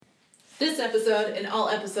This episode, and all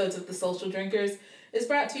episodes of The Social Drinkers, is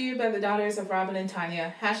brought to you by the daughters of Robin and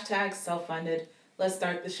Tanya. Hashtag self-funded. Let's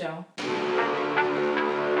start the show.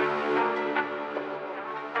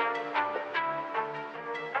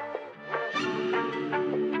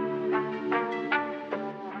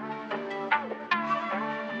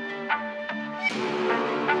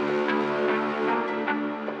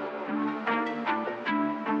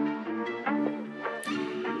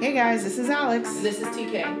 Hey guys, this is Alex. This is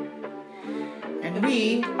TK. And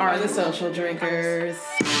we are the Social Drinkers.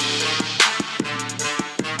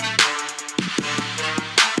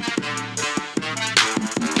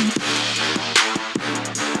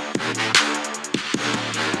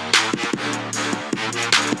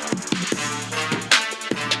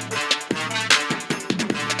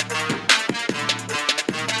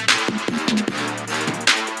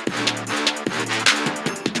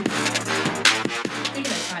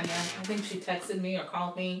 Texted me or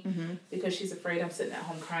called me because she's afraid I'm sitting at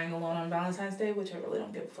home crying alone on Valentine's Day, which I really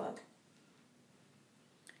don't give a fuck.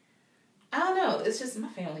 I don't know. It's just my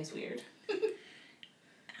family's weird.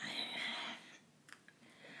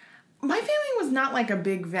 My family was not like a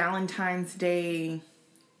big Valentine's Day.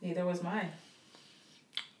 Neither was mine.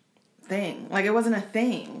 Thing. Like, it wasn't a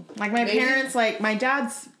thing. Like, my parents, like, my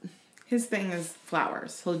dad's, his thing is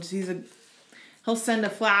flowers. He'll send a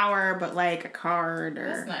flower, but like a card or...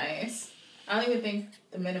 That's nice. I don't even think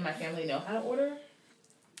the men in my family know how to order.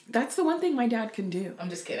 That's the one thing my dad can do. I'm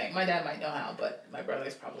just kidding. My dad might know how, but my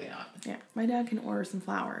brother's probably not. Yeah, my dad can order some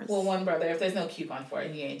flowers. Well, one brother, if there's no coupon for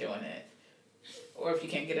it, he ain't doing it. Or if you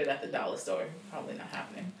can't get it at the dollar store, probably not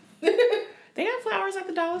happening. They have flowers at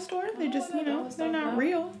the dollar store. They just, they're not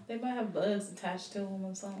real. They might have bugs attached to them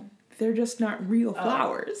or something. They're just not real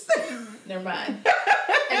flowers. Never mind.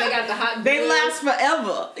 And they got the hot glue. They last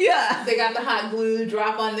forever. Yeah. They got the hot glue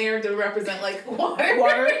drop on there to represent, like, water.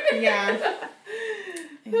 Water, yeah.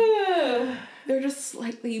 They're just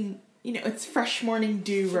slightly, it's fresh morning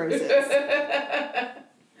dew roses.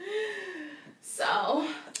 So,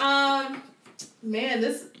 man,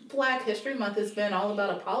 this Black History Month has been all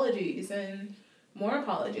about apologies and more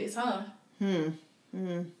apologies, huh?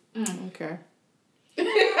 Okay.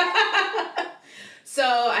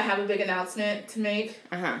 So, I have a big announcement to make.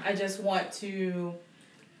 Uh-huh. I just want to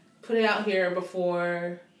put it out here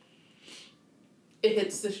before it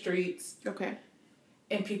hits the streets. Okay.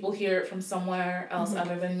 And people hear it from somewhere else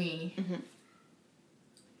other than me. Mm-hmm.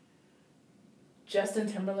 Justin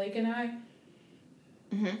Timberlake and I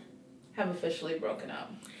have officially broken up.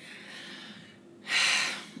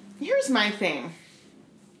 Here's my thing.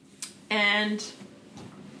 And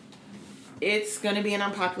it's going to be an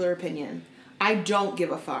unpopular opinion. I don't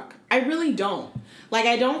give a fuck. I really don't. Like,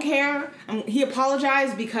 I don't care. He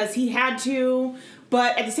apologized because he had to.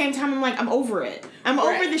 But at the same time, I'm like, I'm over it. I'm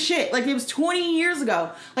over the shit. Like, it was 20 years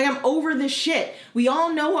ago. Like, I'm over this shit. We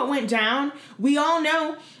all know what went down. We all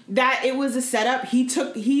know that it was a setup.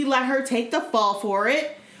 He let her take the fall for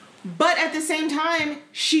it. But at the same time,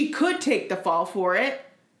 she could take the fall for it.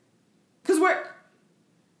 Because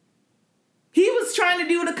he was trying to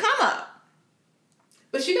do the come up.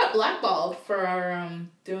 But she got blackballed for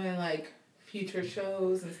doing, like, future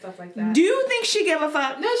shows and stuff like that. Do you think she give a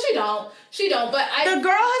fuck? No, she don't. She don't, but The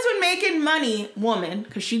girl has been making money,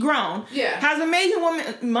 because she grown. Yeah. Has been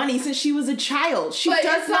making money since she was a child. She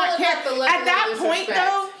does not care. At that point,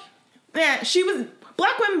 though, yeah,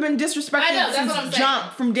 black women been disrespected since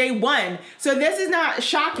jump from day one. So this is not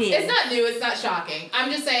shocking. It's not new. It's not shocking.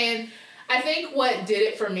 I'm just saying, I think what did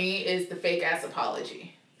it for me is the fake-ass apology.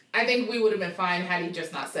 I think we would have been fine had he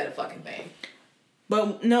just not said a fucking thing.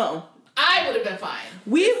 But no. I would have been fine.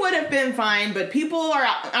 We would have been fine, but people are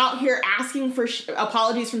out here asking for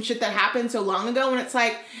apologies from shit that happened so long ago, and it's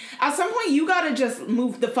like, at some point, you gotta just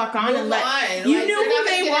move the fuck on and let... You knew who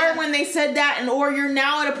they were when they said that, or you're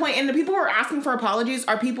now at a point, and the people who are asking for apologies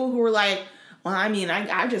are people who are like, well, I mean,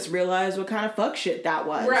 I just realized what kind of fuck shit that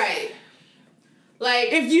was. Right.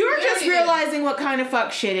 Like... If you're just realizing what kind of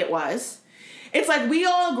fuck shit it was, it's like we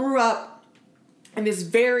all grew up in this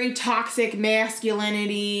very toxic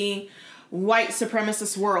masculinity... white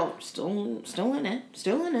supremacist world. Still in it.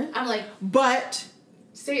 I'm like, but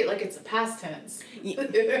say it like it's a past tense.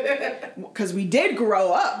 Because we did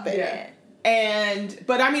grow up in it.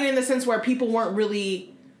 But I mean in the sense where people weren't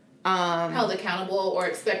really held accountable or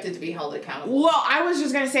expected to be held accountable. Well, I was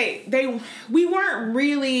just gonna say we weren't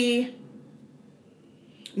really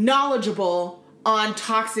knowledgeable on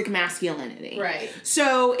toxic masculinity. Right.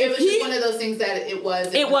 So it was just one of those things that it was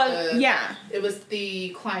the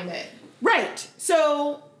climate. Right.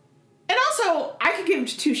 So, And also, I could give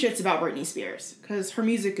two shits about Britney Spears because her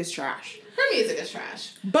music is trash. Her music is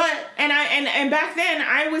trash. But and back then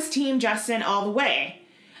I was Team Justin all the way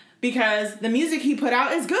because the music he put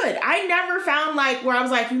out is good. I never found like where I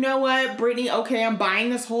was like, you know what, Britney, okay, I'm buying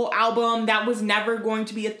this whole album. That was never going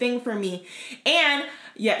to be a thing for me. And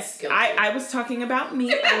yes, I was talking about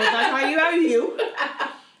me. I was not talking about you.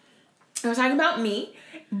 I was talking about me.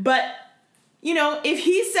 But you know, if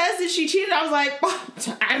he says that she cheated, I was like, well,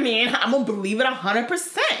 I mean, I'm going to believe it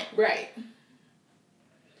 100%. Right.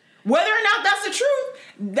 Whether or not that's the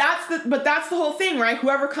truth, that's the whole thing, right?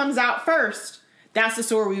 Whoever comes out first, that's the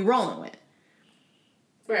story we're rolling with.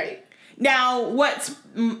 Right. Now, what's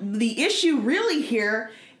the issue really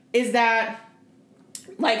here is that,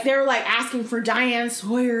 like, they're, like, asking for Diane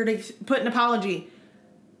Sawyer to put an apology.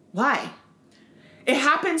 Why? It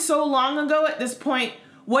happened so long ago at this point.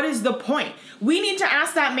 What is the point? We need to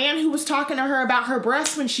ask that man who was talking to her about her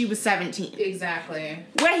breasts when she was 17. Exactly.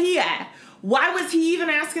 Where he at? Why was he even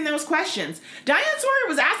asking those questions? Diane Sawyer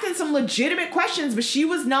was asking some legitimate questions, but she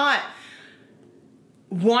was not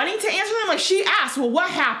wanting to answer them. Like, she asked, well,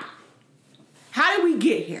 what happened? How did we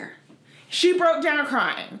get here? She broke down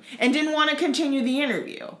crying and didn't want to continue the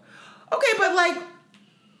interview. Okay, but, like,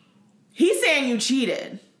 he's saying you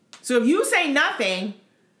cheated. So if you say nothing...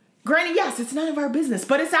 Granted, yes, it's none of our business,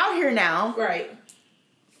 but it's out here now. Right.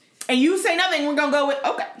 And you say nothing, we're going to go with,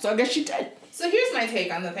 okay, so I guess she did. So here's my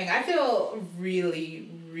take on the thing. I feel really,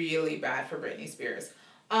 really bad for Britney Spears.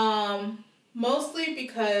 Mostly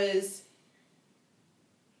because,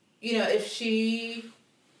 you know, if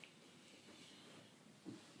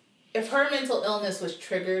her mental illness was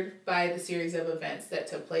triggered by the series of events that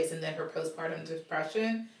took place and then her postpartum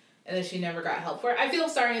depression... and then she never got help for it. I feel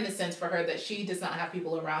sorry in the sense for her that she does not have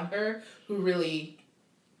people around her who really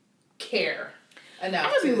care enough.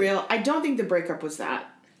 I'm gonna be real. I don't think the breakup was that.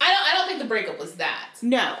 I don't think the breakup was that.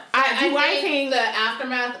 No. I think the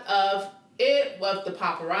aftermath of it, of the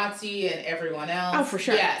paparazzi and everyone else. Oh, for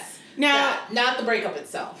sure. Yes. Now, not the breakup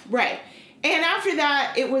itself. Right. And after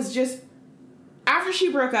that, it was just, after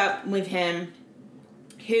she broke up with him,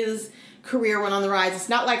 his career went on the rise. It's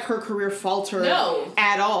not like her career faltered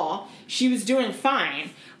at all. She was doing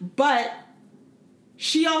fine. But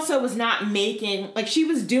she also was not making, like, she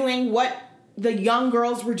was doing what the young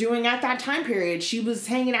girls were doing at that time period. She was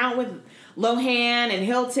hanging out with Lohan and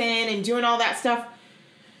Hilton and doing all that stuff.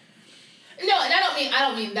 No, and I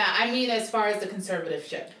don't mean that. I mean as far as the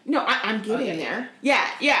conservatorship. No, I'm getting there. Yeah.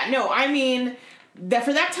 No, I mean... that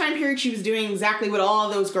for that time period, she was doing exactly what all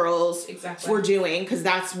of those girls were doing, because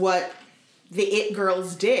that's what the it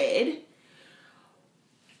girls did.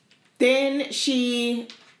 Then she,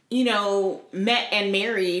 you know, met and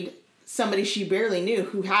married somebody she barely knew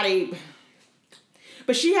who had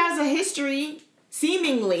but she has a history,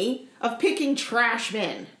 seemingly, of picking trash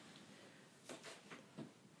men.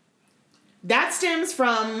 That stems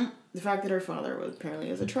from the fact that her father was apparently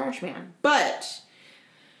a trash man. But...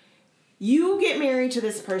 you get married to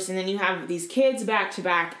this person and you have these kids back to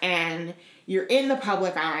back and you're in the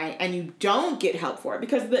public eye and you don't get help for it.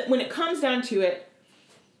 Because when it comes down to it,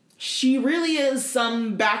 she really is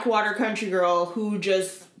some backwater country girl who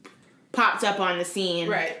just popped up on the scene.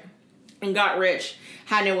 Right. And got rich,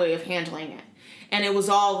 had no way of handling it. And it was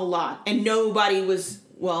all a lot. And nobody was,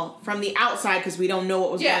 well, from the outside, because we don't know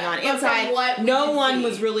what was going on inside, no one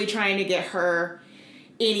was really trying to get her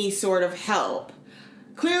any sort of help.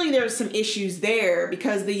 Clearly there's some issues there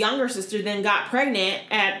because the younger sister then got pregnant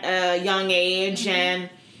at a young age and,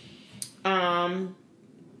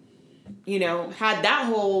 you know, had that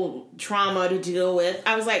whole trauma to deal with.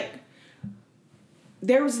 I was like,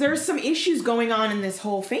 there's some issues going on in this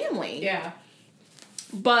whole family. Yeah.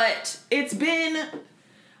 But it's been,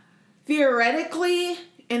 theoretically,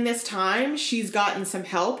 in this time, she's gotten some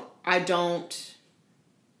help. I don't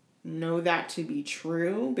know that to be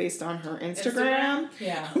true based on her Instagram.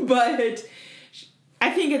 Yeah. But I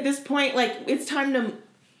think at this point, like, it's time to,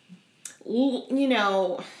 you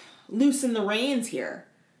know, loosen the reins here.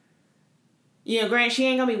 You know, granted, she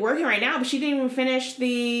ain't gonna be working right now, but she didn't even finish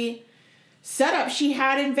the setup she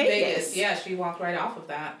had in Vegas. Yeah, she walked right off of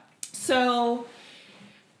that. So,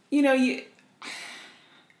 you know,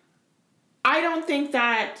 I don't think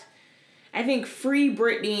that, I think Free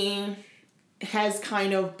Britney has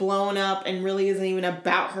kind of blown up and really isn't even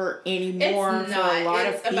about her anymore for a lot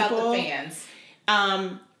of people. It's about the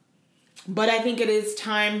fans. But I think it is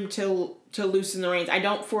time to loosen the reins. I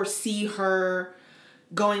don't foresee her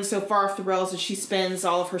going so far off the rails that she spends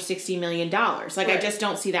all of her $60 million. Like, right. I just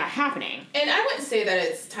don't see that happening. And I wouldn't say that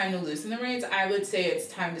it's time to loosen the reins. I would say it's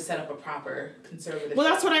time to set up a proper conservative... Well,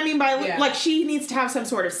 that's what I mean by, like, she needs to have some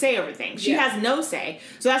sort of say over things. She has no say.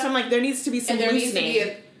 So that's why I'm like, there needs to be some loosening. And there needs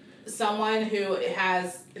to be someone who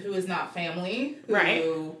is not family, who right.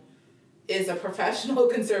 is a professional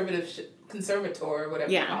conservator, or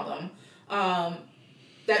whatever you call them,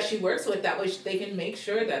 that she works with, that way they can make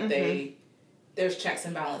sure that there's checks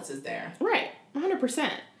and balances there. Right, 100%.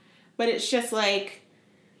 But it's just like,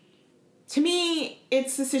 to me,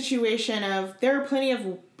 it's a situation of, there are plenty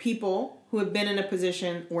of people who have been in a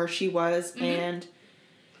position where she was, and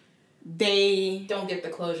they... don't get the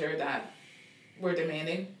closure that we're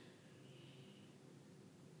demanding.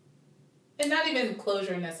 And not even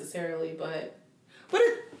closure necessarily, but... But,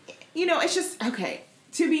 it's just, okay,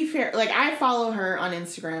 to be fair, like, I follow her on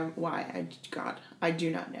Instagram. Why? I do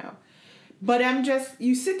not know. But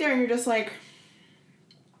you sit there and you're just like,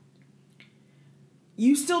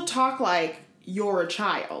 you still talk like you're a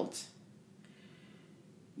child.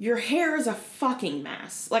 Your hair is a fucking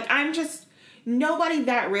mess. Like, nobody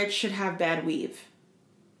that rich should have bad weave.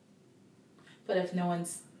 But if no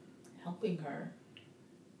one's helping her.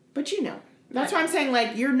 But that's why I'm saying,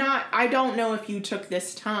 like, I don't know if you took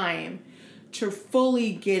this time to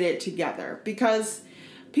fully get it together. Because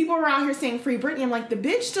people are out here saying free Britney. I'm like, the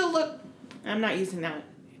bitch still I'm not using that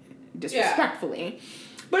disrespectfully. Yeah.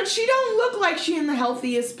 But she don't look like she in the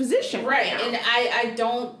healthiest position. Right. And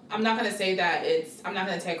I'm not going to say that I'm not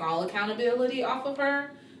going to take all accountability off of her,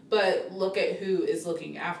 but look at who is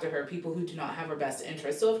looking after her, people who do not have her best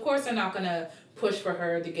interest. So, of course, they're not going to push for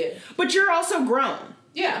her to get... But you're also grown.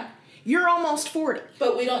 Yeah. You're almost 40.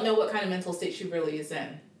 But we don't know what kind of mental state she really is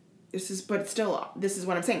in. This is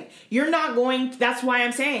what I'm saying. You're not going... That's why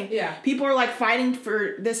I'm saying. Yeah. People are, like, fighting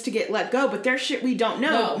for this to get let go, but there's shit we don't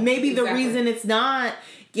know. No, maybe exactly. The reason it's not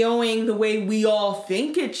going the way we all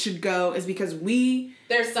think it should go is because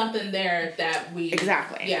there's something there that we...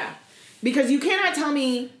 Exactly. Yeah. Because you cannot tell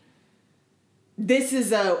me this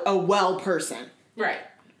is a well person. Right.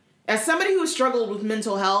 As somebody who has struggled with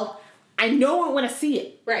mental health, I know it when I see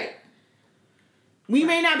it. Right. We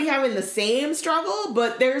may not be having the same struggle,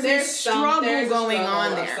 but there's a struggle going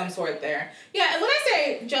on there. Of some sort there. Yeah, and when I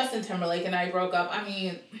say Justin Timberlake and I broke up, I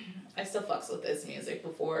mean, I still fucks with his music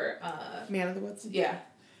before... Man of the Woods? Yeah.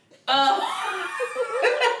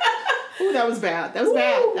 Ooh, that was bad. That was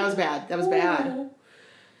bad.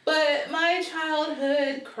 But my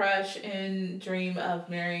childhood crush and dream of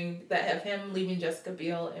him leaving Jessica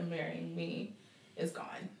Biel and marrying me is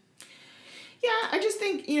gone. Yeah, I just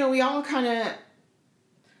think, we all kind of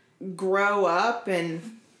grow up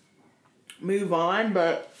and move on,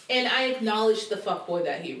 but... And I acknowledge the fuckboy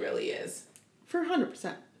that he really is. For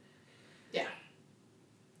 100%. Yeah.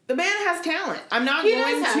 The man has talent. I'm not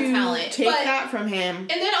going to take that from him. And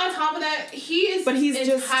then on top of that, he's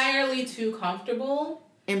entirely too comfortable...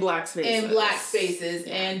 In black spaces.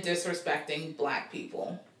 And disrespecting black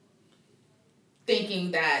people.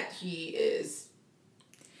 Thinking that he is...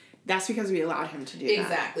 That's because we allowed him to do that.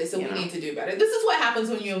 Exactly. So we need to do better. This is what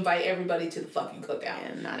happens when you invite everybody to the fucking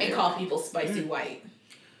cookout. And call people spicy white.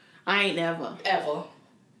 I ain't never. Ever.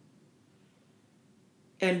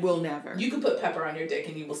 And will never. You can put pepper on your dick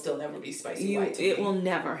and you will still never be spicy white to me. It will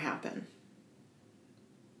never happen.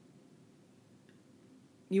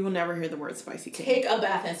 You will never hear the word spicy king. Take a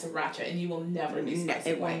bath in sriracha and you will never be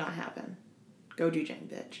spicy white. It will not happen. Go Jang,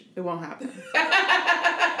 bitch. It won't happen.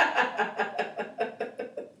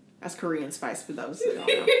 That's Korean spice for those who don't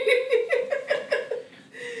know.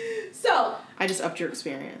 So. I just upped your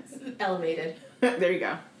experience. Elevated. There you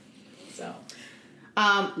go. So.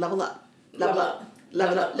 Level up.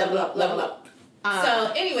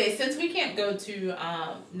 So, anyway, since we can't go to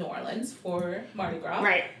New Orleans for Mardi Gras.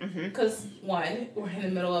 Right. Because, one, we're in the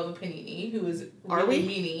middle of a panini who is really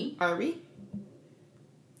meanie. Are we?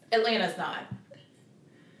 Atlanta's not.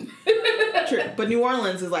 True. But New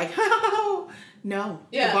Orleans is like, no.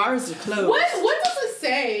 Yeah. The bars are closed. What does it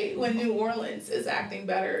say when New Orleans is acting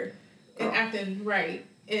better and acting right?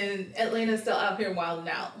 And Atlanta's still out here wilding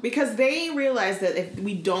out. Because they realize that if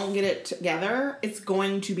we don't get it together, it's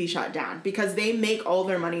going to be shut down. Because they make all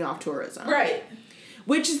their money off tourism. Right.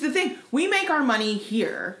 Which is the thing. We make our money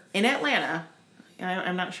here in Atlanta.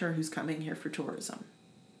 I'm not sure who's coming here for tourism.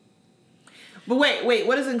 But wait.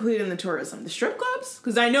 What is included in the tourism? The strip clubs?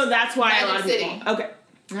 Because I know that's why a lot of people... Okay.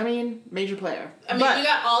 I mean, major player. I mean, you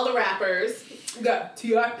got all the rappers. You got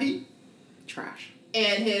T.I.P. Trash.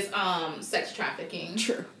 And his sex trafficking.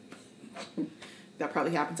 True. that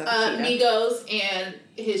probably happens at the cheetah. Migos and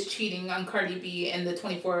his cheating on Cardi B and the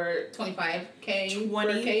 25K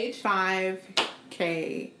birdcage.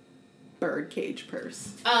 25K birdcage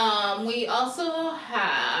purse. We also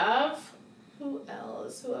have... Who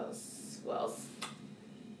else?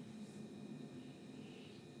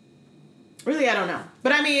 Really, I don't know.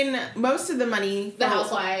 But I mean, most of the money... The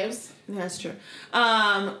housewives. That's true.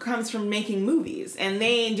 Comes from making movies. And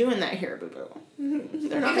they ain't doing that here, boo-boo.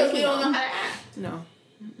 They're not because we don't know how to act. No.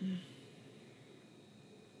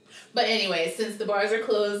 But anyway, since the bars are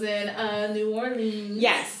closing, New Orleans.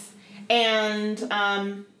 Yes. And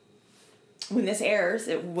when this airs,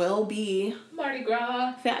 it will be... Mardi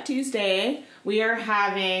Gras. Fat Tuesday. We are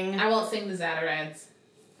having... I won't sing the Zatarans.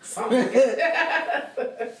 Someone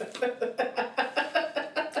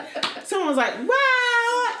was like,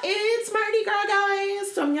 wow, it's Mardi Gras,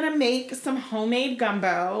 guys. So I'm going to make some homemade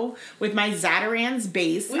gumbo with my Zatarans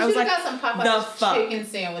base. We I was should like, have got some Popeyes chicken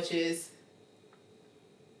sandwiches.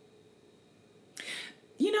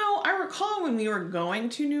 You know, I recall when we were going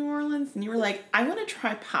to New Orleans and you were like, I want to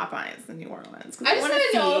try Popeyes in New Orleans. I just want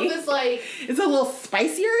to know if it's like... Is it a little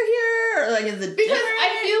spicier here? Or like, is it Because different?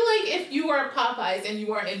 I feel like if you were at Popeyes and you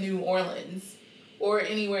weren't in New Orleans or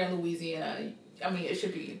anywhere in Louisiana, I mean, it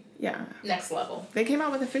should be next level. They came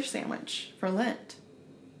out with a fish sandwich for Lent.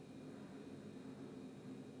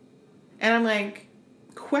 And I'm like...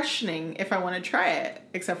 questioning if I want to try it,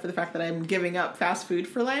 except for the fact that I'm giving up fast food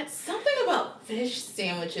for Lent. Something about fish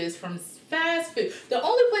sandwiches from fast food. The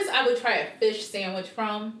only place I would try a fish sandwich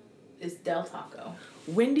from is Del Taco.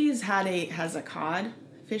 Wendy's has a cod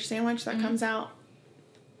fish sandwich that comes out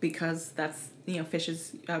because that's, fish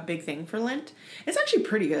is a big thing for Lent. It's actually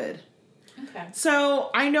pretty good. Okay.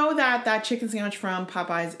 So I know that chicken sandwich from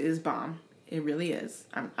Popeyes is bomb. It really is.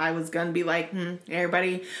 I was going to be like,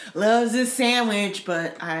 everybody loves this sandwich,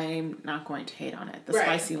 but I'm not going to hate on it. The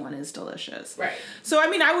spicy one is delicious. Right. So, I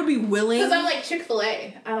mean, I would be willing. Because I'm like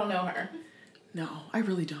Chick-fil-A. I don't know her. No, I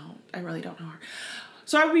really don't. I really don't know her.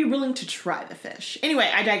 So I would be willing to try the fish.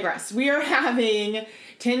 Anyway, I digress. We are having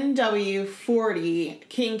 10W40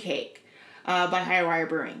 King Cake by Highwire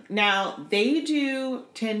Brewing. Now, they do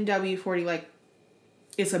 10W40 like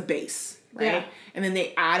it's a base. Right? Yeah. And then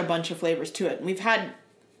they add a bunch of flavors to it. And we've had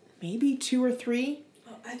maybe 2 or 3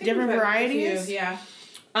 different varieties. Yeah.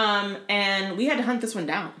 And we had to hunt this one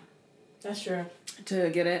down. That's true. To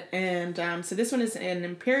get it. And so this one is an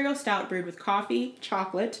imperial stout brewed with coffee,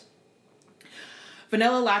 chocolate,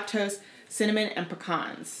 vanilla, lactose, cinnamon, and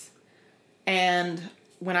pecans. And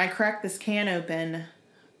when I cracked this can open,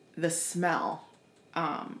 the smell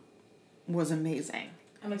was amazing.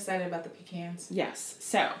 I'm excited about the pecans. Yes.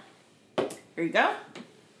 So... here you go.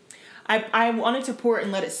 I wanted to pour it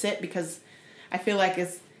and let it sit because I feel like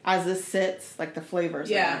as this sits, like the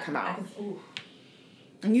flavors are going to come out.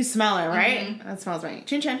 And you smell it, right? Mm-hmm. That smells right.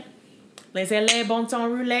 Chin chin. Laissez-les bon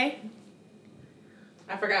temps rouler.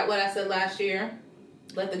 I forgot what I said last year.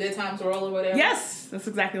 Let the good times roll or whatever. Yes, that's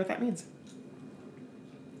exactly what that means.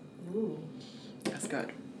 Ooh. That's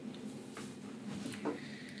good.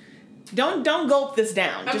 Don't gulp this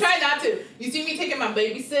down. I'm trying not to. You see me taking my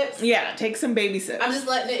baby sips? Yeah, take some baby sips. I'm just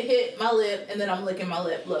letting it hit my lip, and then I'm licking my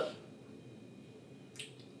lip. Look.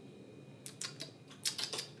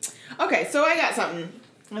 Okay, so I got something.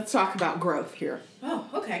 Let's talk about growth here. Oh,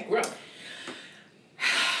 okay. Growth.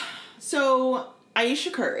 So,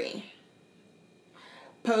 Ayesha Curry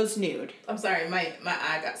posed nude. I'm sorry, my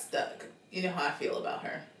eye got stuck. You know how I feel about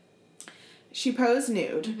her. She posed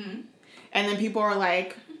nude. Mm-hmm. And then people are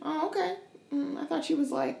like... oh, okay. I thought she was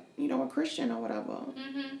like, a Christian or whatever.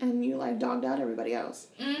 Mm-hmm. And you like dogged out everybody else.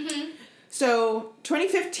 Mm-hmm. So,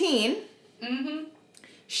 2015,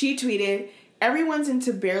 she tweeted, everyone's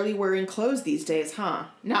into barely wearing clothes these days, huh?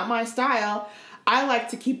 Not my style. I like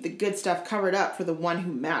to keep the good stuff covered up for the one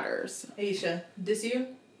who matters. Aisha, this you?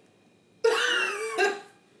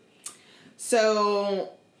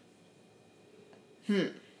 So,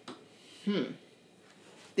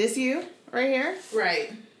 This you? Right here?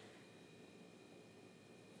 Right.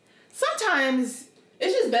 Sometimes...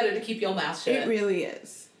 it's just better to keep your mouth shut. It really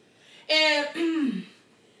is. And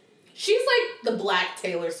she's like the Black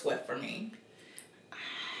Taylor Swift for me.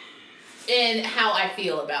 And how I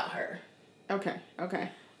feel about her. Okay.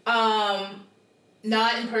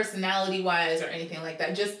 Not in personality-wise or anything like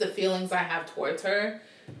that. Just the feelings I have towards her.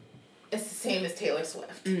 It's the same as Taylor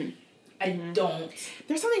Swift. I don't...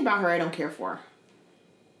 there's something about her I don't care for.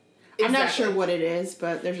 Exactly. I'm not sure what it is,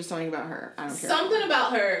 but there's just something about her I don't care Something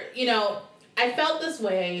about her, I felt this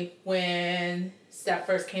way when Steph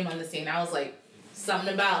first came on the scene. I was like,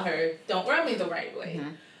 something about her don't rub me the right way.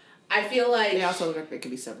 I feel like... They also look like they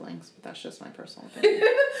could be siblings, but that's just my personal opinion.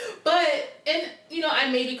 I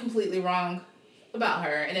may be completely wrong about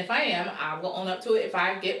her, and if I am, I will own up to it if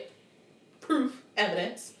I get proof,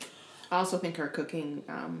 evidence. I also think her cooking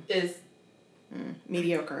is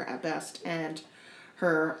mediocre at best, and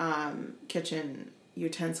her kitchen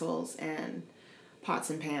utensils and pots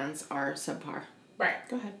and pans are subpar. Right.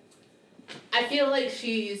 Go ahead. I feel like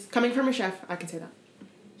she's... Coming from a chef, I can say that.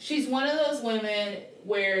 She's one of those women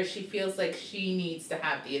where she feels like she needs to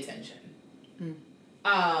have the attention.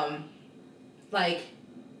 Like,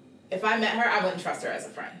 if I met her, I wouldn't trust her as a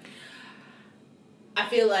friend. I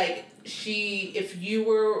feel like if you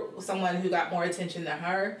were someone who got more attention than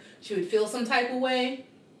her, she would feel some type of way.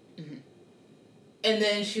 Mm-hmm. And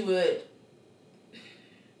then she would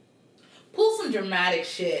pull some dramatic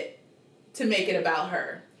shit to make it about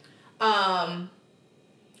her. And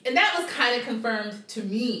that was kind of confirmed to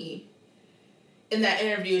me in that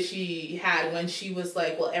interview she had when she was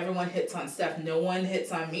like, well, everyone hits on Steph. No one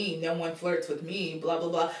hits on me. No one flirts with me. Blah, blah,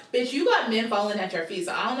 blah. Bitch, you got men falling at your feet,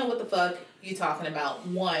 so I don't know what the fuck you talking about.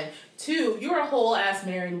 1. 2, you're a whole ass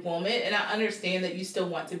married woman, and I understand that you still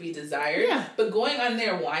want to be desired. Yeah. But going on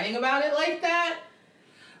there whining about it like that...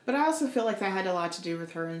 But I also feel like that had a lot to do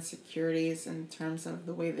with her insecurities in terms of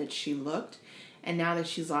the way that she looked. And now that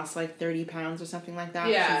she's lost like 30 pounds or something like that,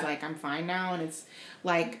 she's like, I'm fine now. And it's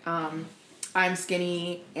like, I'm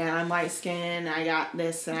skinny and I'm light skinned. I got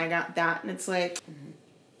this and I got that. And it's like,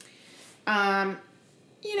 and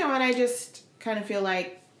I just kind of feel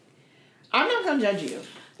like I'm not going to judge you.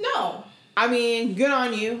 No. I mean, good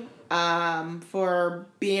on you for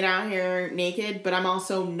being out here naked, but I'm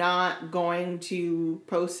also not going to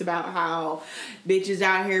post about how bitches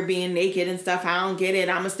out here being naked and stuff. I don't get it.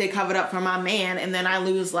 I'm gonna stay covered up for my man, and then I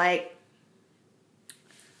lose like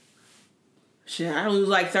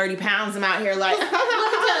 30 pounds. I'm out here like, let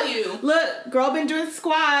me tell you. Look, girl been doing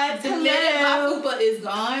squats. The minute my fupa is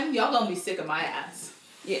gone, y'all gonna be sick of my ass.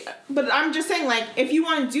 Yeah, but I'm just saying, like, if you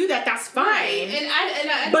want to do that, that's fine. Right,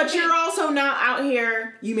 and I but you're also not out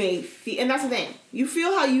here. You may feel, and that's the thing. You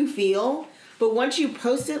feel how you feel, but once you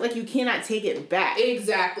post it, like, you cannot take it back.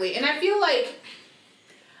 Exactly, and I feel like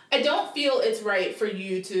I don't feel it's right for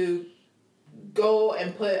you to go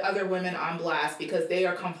and put other women on blast because they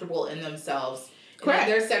are comfortable in themselves, correct, in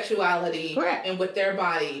their sexuality, correct, and with their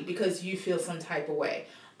body because you feel some type of way.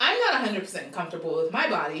 I'm not 100% comfortable with my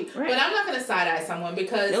body, right, but I'm not going to side-eye someone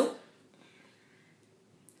because... Nope.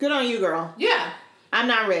 Good on you, girl. Yeah. I'm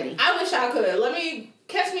not ready. I wish I could.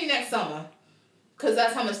 Catch me next summer. Because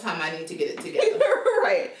that's how much time I need to get it together.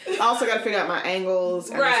 Right. I also got to figure out my angles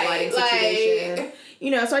and this lighting situation.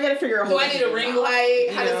 So I got to figure out... Do I need a ring light?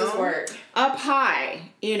 How does this work? Up high,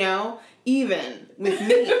 even with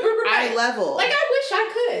me, right, eye level. Like, I wish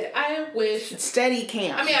I could. I wish... Steady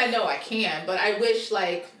cam. I mean, I know I can, but I wish,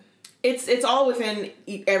 like... It's all within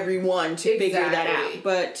everyone to figure that out.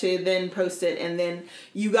 But to then post it, and then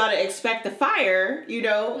you got to expect the fire, right,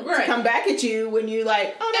 to come back at you when you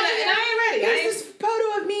like, oh, no, and I ain't ready. There's this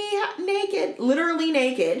photo of me naked, literally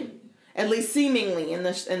naked, at least seemingly in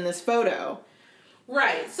this photo.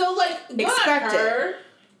 Right. So, like, expect her...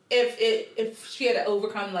 If she had to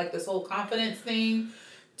overcome, like, this whole confidence thing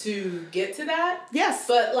to get to that. Yes.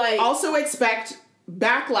 But, like... Also expect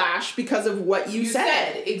backlash because of what you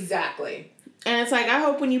said. Exactly. And it's like, I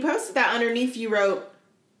hope when you posted that underneath you wrote,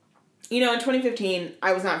 in 2015,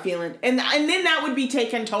 I was not feeling... And then that would be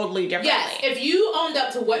taken totally differently. Yes. If you owned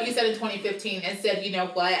up to what you said in 2015 and said, you know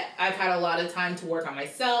what, I've had a lot of time to work on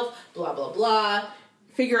myself, blah, blah, blah...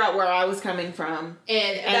 Figure out where I was coming from.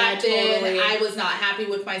 And back then, I was not happy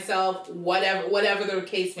with myself, whatever the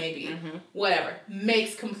case may be. Mm-hmm. Whatever.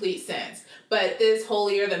 Makes complete sense. But this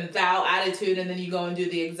holier-than-thou attitude, and then you go and do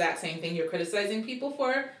the exact same thing you're criticizing people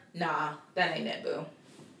for? Nah, that ain't it, boo.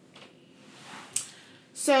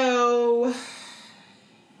 So,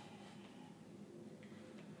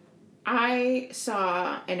 I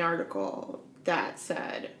saw an article that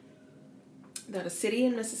said... that a city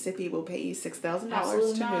in Mississippi will pay you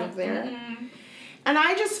 $6,000 to move there. Mm-hmm. And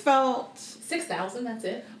I just felt... $6,000, that's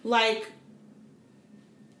it? Like,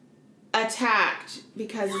 attacked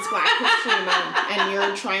because it's Black History Month and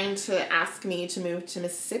you're trying to ask me to move to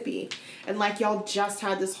Mississippi. And, like, y'all just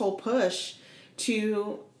had this whole push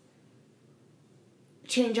to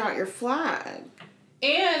change out your flag.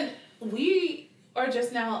 And we are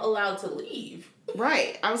just now allowed to leave.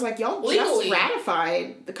 Right. I was like, y'all legally just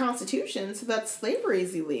ratified the Constitution so that slavery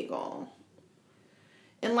is illegal.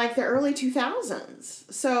 In, like, the early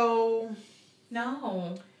 2000s. So...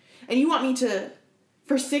 No. And you want me to...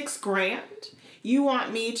 For $6,000, you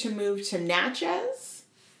want me to move to Natchez?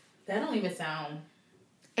 That don't even sound...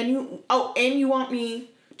 And you want me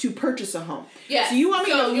to purchase a home. Yeah. So you want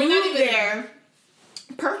me to move there,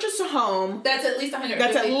 purchase a home. That's at least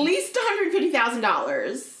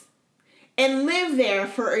 $150,000 and live there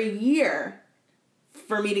for a year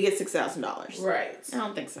for me to get $6,000. Right. I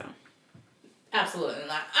don't think so. Absolutely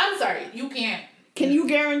not. I'm sorry. You can't. Can you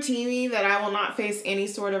guarantee me that I will not face any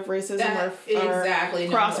sort of racism or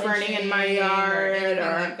cross burning in my yard or anything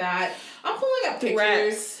like that? I'm pulling up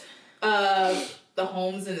pictures of the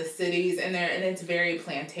homes in the cities, and it's very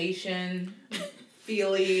plantation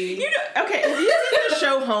feely. Okay, have you seen the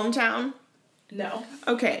show Hometown? No.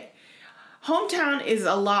 Okay. Hometown is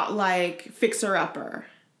a lot like Fixer Upper.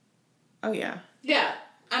 Oh yeah. Yeah.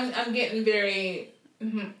 I'm getting very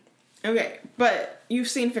Okay, but you've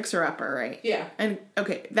seen Fixer Upper, right? Yeah. And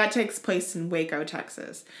okay, that takes place in Waco,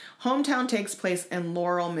 Texas. Hometown takes place in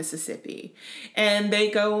Laurel, Mississippi. And they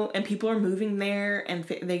go and people are moving there and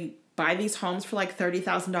they buy these homes for like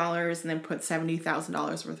 $30,000 and then put $70,000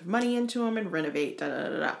 worth of money into them and renovate,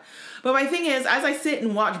 da-da-da-da. But my thing is, as I sit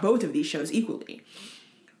and watch both of these shows equally,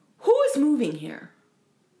 who is moving here?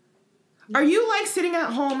 Are you like sitting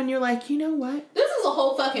at home and you're like, you know what? This is a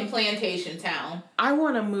whole fucking plantation town. I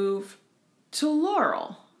want to move to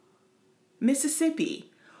Laurel, Mississippi.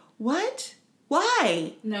 What?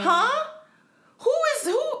 Why? No. Huh? Who?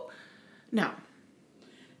 No.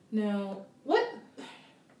 No. What?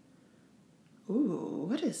 Ooh,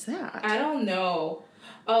 what is that? I don't know.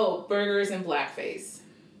 Oh, burgers and blackface.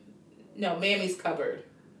 No, Mammy's Cupboard.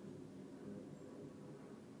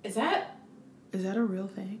 Is that a real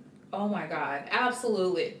thing? Oh my God,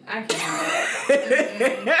 absolutely. I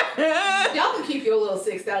can't. Y'all can keep your little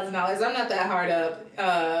 $6,000. I'm not that hard up.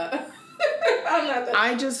 I'm not that.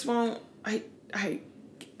 I just won't.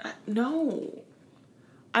 No.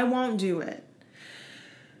 I won't do it.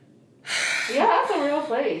 Yeah, that's a real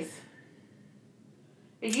place.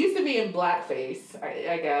 It used to be in blackface,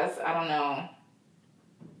 I guess. I don't know.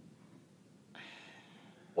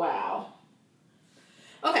 Wow.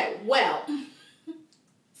 Okay, well.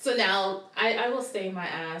 So now I will stay my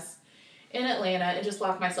ass in Atlanta and just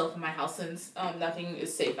lock myself in my house since nothing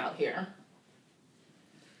is safe out here.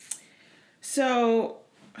 So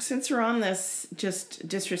since we're on this just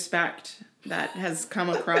disrespect that has come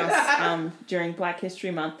across during Black History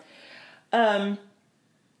Month,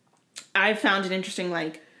 I found it interesting,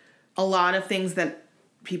 like a lot of things that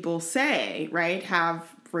people say, right, have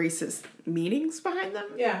racist meanings behind them.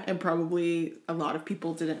 Yeah. And probably a lot of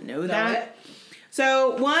people didn't know that.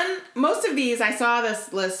 So most of these, I saw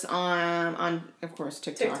this list on of course,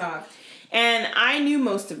 TikTok. And I knew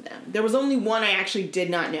most of them. There was only one I actually did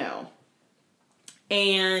not know.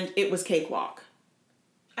 And it was Cakewalk.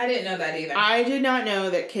 I didn't know that either. I did not know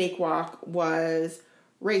that Cakewalk was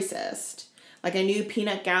racist. Like, I knew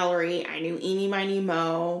Peanut Gallery. I knew Eeny, Miny,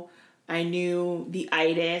 Mo. I knew the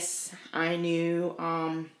Itis. I knew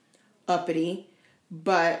Uppity.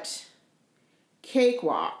 But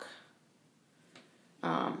Cakewalk,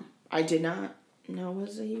 I did not know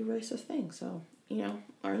was a racist thing. So,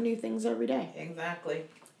 learn new things every day. Exactly.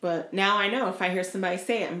 But now I know if I hear somebody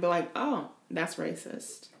say it and be like, oh, that's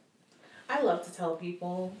racist. I love to tell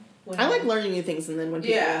people. I like learning new things and then when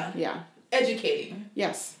people... Yeah. Educating.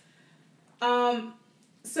 Yes.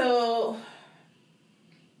 So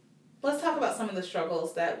let's talk about some of the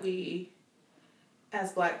struggles that we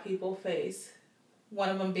as Black people face. One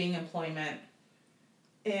of them being employment.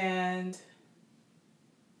 And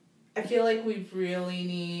I feel like we really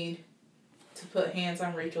need to put hands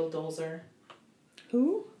on Rachel Dolezal.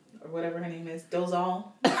 Who? Or whatever her name is. Dolezal.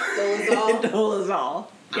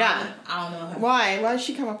 Yeah. I don't know her. Why? Why did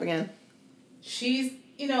she come up again? She's,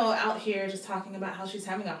 out here just talking about how she's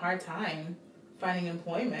having a hard time finding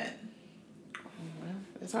employment. Well,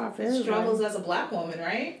 that's how it feels. Struggles as a Black woman,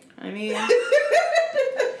 right? I mean,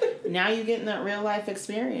 now you're getting that real life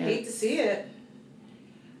experience. Hate to see it.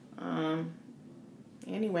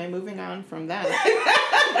 Anyway, moving on from that.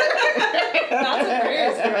 Thoughts and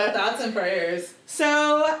prayers, girl. Thoughts and prayers.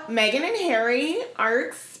 So, Meghan and Harry are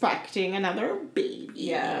expecting another baby.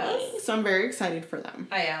 Yes. So I'm very excited for them.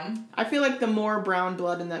 I am. I feel like the more brown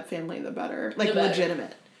blood in that family, the better. Like,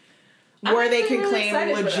 legitimate. I'm Where they can really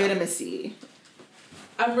claim legitimacy.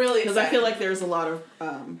 I'm really excited. Because I feel like there's a lot of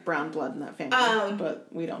brown blood in that family, but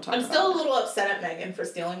we don't talk about it. I'm still a little upset at Meghan for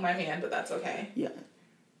stealing my man, but that's okay. Yeah.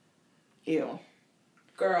 Ew.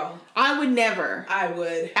 Girl. I would never. I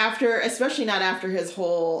would. Especially not after his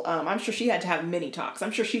whole, I'm sure she had to have many talks.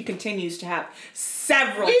 I'm sure she continues to have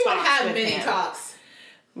several talks. We would have many talks.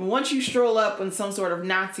 Once you stroll up in some sort of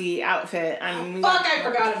Nazi outfit, I mean... I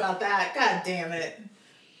forgot about that. God damn it.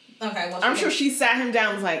 Okay, I'm sure she sat him down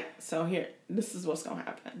and was like, so here, this is what's gonna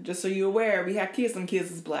happen. Just so you're aware, we have kids and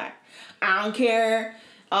kids is black. I don't care.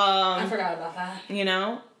 I forgot about that. You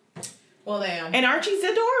know? Well, damn. And Archie's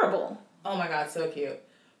adorable. Oh my god, so cute.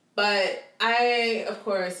 But I, of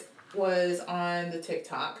course, was on the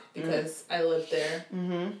TikTok because I lived there.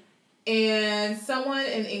 Mm-hmm. And someone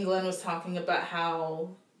in England was talking about how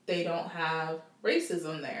they don't have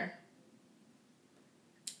racism there.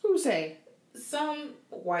 Who say? Some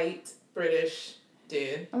white British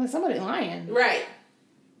dude. Oh, somebody lying. Right.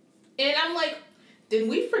 And I'm like, did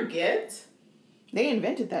we forget? They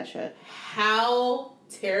invented that shit. How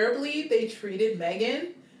terribly they treated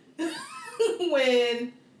Meghan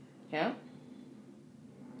when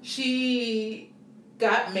she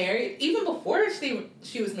got married. Even before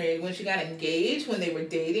she was married, when she got engaged, when they were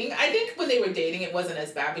dating. I think when they were dating, it wasn't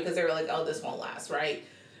as bad because they were like, oh, this won't last, right?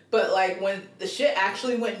 But, like, when the shit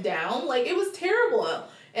actually went down, like, it was terrible.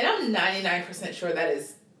 And I'm 99% sure that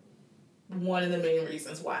is one of the main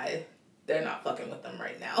reasons why they're not fucking with them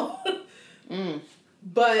right now.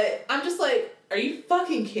 But I'm just like, are you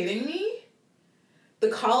fucking kidding me? The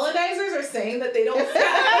colonizers are saying that they don't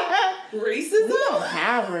have racism? We don't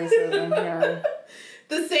have racism here.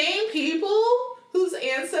 The same people whose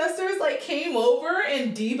ancestors, like, came over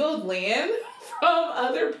and deboed land from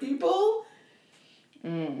other people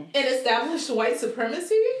and established white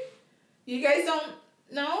supremacy? You guys don't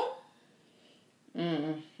know?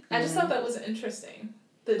 I just thought that was interesting.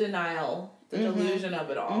 The denial, the delusion of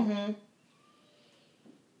it all.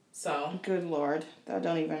 So. Good Lord. That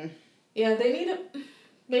don't even... Yeah, they need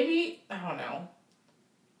maybe, I don't know.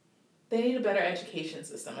 They need a better education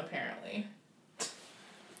system, apparently.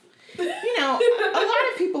 You know, a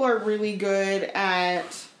lot of people are really good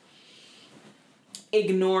at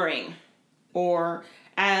ignoring, or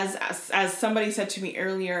as somebody said to me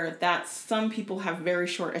earlier, that some people have very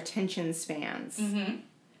short attention spans.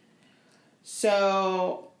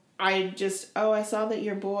 So I saw that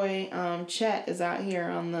your boy Chet is out here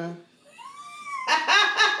on the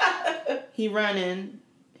he running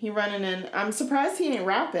and I'm surprised he ain't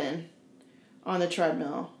rapping on the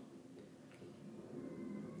treadmill.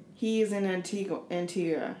 He's in Antigua.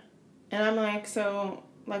 And I'm like, so,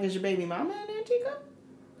 like, is your baby mama in Antigua?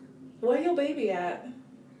 Where your baby at?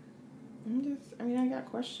 I got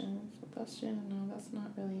questions, but that's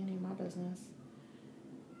not really any of my business.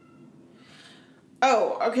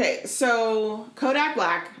 Oh, okay, so Kodak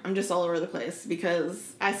Black, I'm just all over the place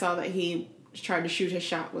because I saw that he tried to shoot his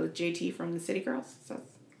shot with JT from the City Girls. So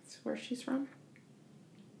that's where she's from.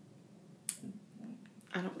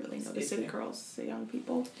 I don't really know the City Girls, the young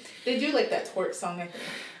people. They do like that twerk song, I think.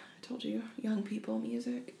 I told you, young people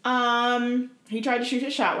music. He tried to shoot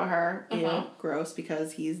his shot with her. Ew, gross,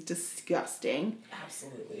 because he's disgusting.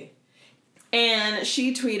 Absolutely. And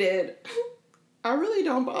she tweeted, I really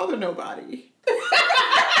don't bother nobody. That's how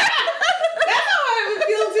I would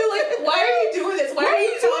feel too. Like, why are you doing this? Why are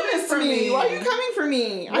you doing this for me? Why are you coming for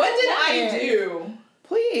me? What did I do?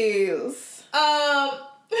 Please.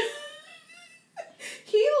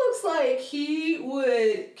 He looks like he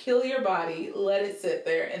would kill your body, let it sit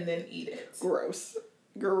there, and then eat it. Gross.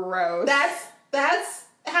 That's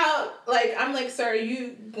how, like, I'm like, sir, are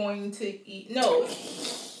you going to eat? No.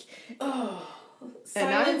 Oh.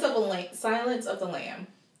 Silence of the lamb.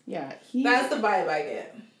 Yeah. That's the vibe I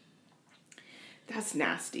get. That's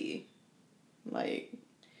nasty. Like,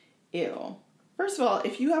 ew. First of all,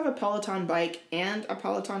 if you have a Peloton bike and a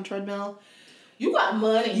Peloton treadmill, you got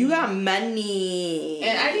money. You got money.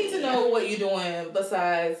 And I need to know what you're doing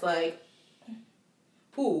besides, like,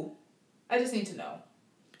 who? I just need to know.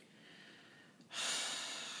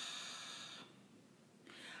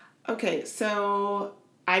 Okay, so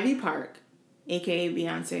Ivy Park, aka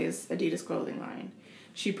Beyonce's Adidas clothing line,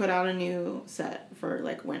 she put out a new set for,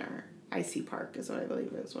 like, winter. Icy Park is what I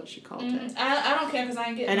believe is what she called it. I don't care because I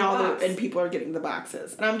ain't getting the box. And people are getting the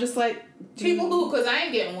boxes. And I'm just like... People who? Because I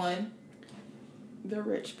ain't getting one. The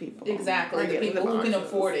rich people. Exactly. The people who can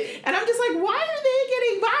afford it. And I'm just like, why are they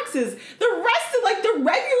getting boxes? The rest of, like, the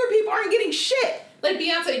regular people aren't getting shit. Like,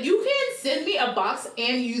 Beyonce, you can send me a box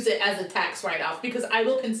and use it as a tax write-off because I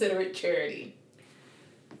will consider it charity.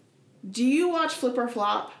 Do you watch Flip or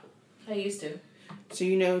Flop? I used to. So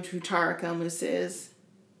you know who Tara Comus is?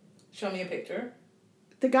 Show me a picture.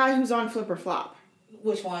 The guy who's on Flip or Flop.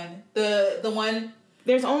 Which one? The one...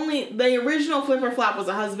 There's only... The original Flip or Flop was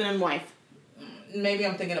a husband and wife. Maybe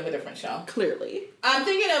I'm thinking of a different show. Clearly. I'm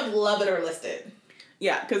thinking of Love It or List It.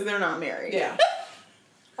 Yeah, because they're not married. Yeah.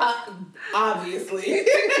 Obviously.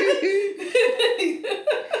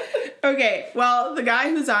 Okay, well, the guy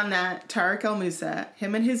who's on that, Tariq El Moussa,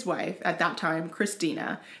 him and his wife, at that time,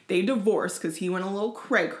 Christina, they divorced because he went a little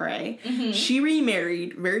cray-cray. Mm-hmm. She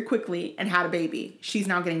remarried very quickly and had a baby. She's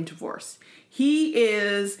now getting divorced. He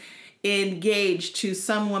is engaged to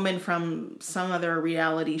some woman from some other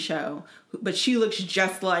reality show, but she looks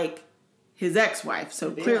just like his ex-wife, so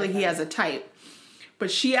clearly he has a type. But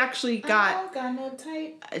she actually got no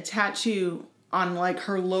type. A tattoo on like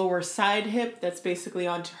her lower side hip that's basically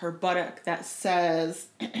onto her buttock that says,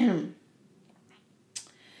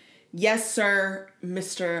 "Yes, sir,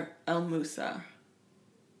 Mr. El Moussa."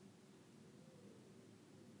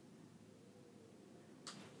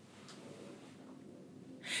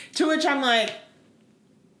 To which I'm like,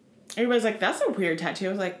 everybody's like, that's a weird tattoo. I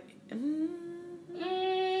was like, I mean,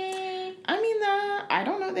 I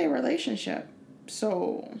don't know their relationship,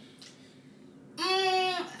 so...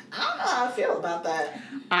 I don't know how I feel about that.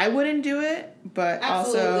 I wouldn't do it, but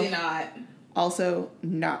Absolutely not. Also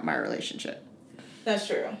not my relationship. That's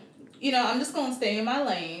true. You know, I'm just going to stay in my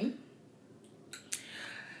lane.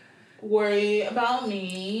 Worry about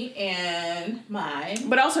me and mine.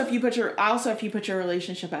 But also if you put your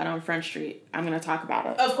relationship out on Front Street, I'm going to talk about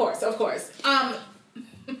it. Of course. Not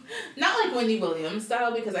like Wendy Williams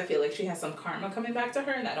style, because I feel like she has some karma coming back to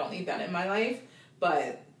her and I don't need that in my life.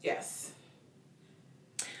 But yes.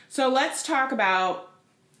 So let's talk about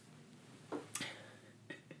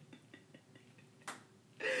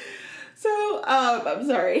I'm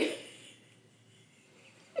sorry.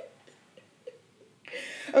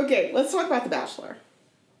 Okay, let's talk about The Bachelor.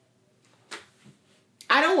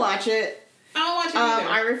 I don't watch it. I don't watch it either.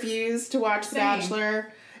 I refuse to watch The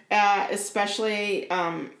Bachelor. Especially,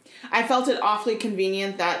 I felt it awfully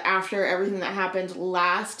convenient that after everything that happened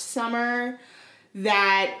last summer,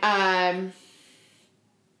 that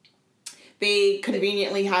they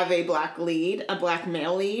conveniently have a black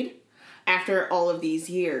male lead, after all of these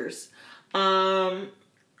years,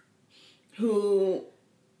 who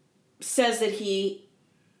says that he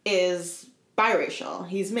is biracial,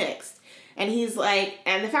 he's mixed. And he's like,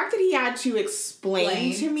 and the fact that he had to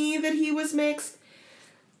explain to me that he was mixed,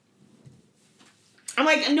 I'm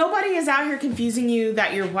like, nobody is out here confusing you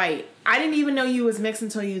that you're white. I didn't even know you was mixed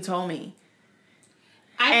until you told me.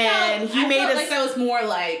 I felt like that was more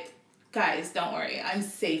like, guys, don't worry, I'm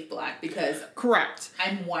safe black because correct,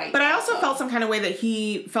 I'm white. But I also felt some kind of way that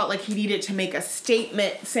he felt like he needed to make a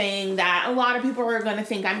statement saying that a lot of people are going to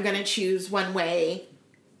think I'm going to choose one way,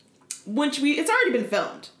 it's already been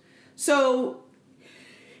filmed. So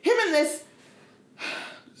him and this,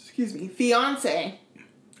 fiance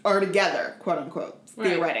are together, quote unquote,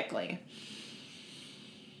 theoretically.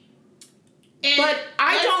 And but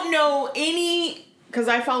I don't know any. Because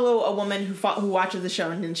I follow a woman who watches the show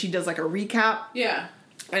and then she does like a recap. Yeah.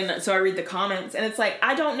 And so I read the comments and it's like,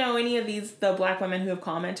 I don't know any of the black women who have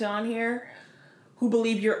commented on here who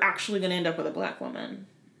believe you're actually going to end up with a black woman.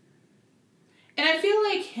 And I feel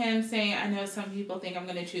like him saying, I know some people think I'm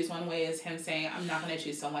going to choose one way, is him saying, I'm not going to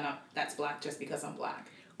choose someone that's black just because I'm black.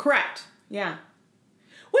 Correct. Yeah.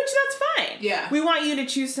 Which, that's fine. Yeah. We want you to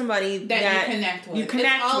choose somebody that you connect with.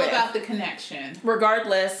 It's all about the connection.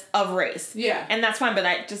 Regardless of race. Yeah. And that's fine, but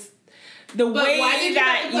way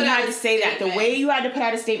that you had to say that, the way you had to put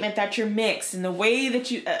out a statement that you're mixed, and the way that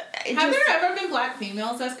you... Have there ever been black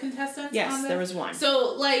females as contestants? Yes, there was one.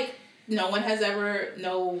 So, like, no white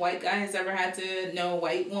guy has ever had to, no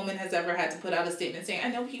white woman has ever had to put out a statement saying, I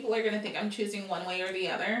know people are going to think I'm choosing one way or the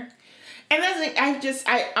other. And that's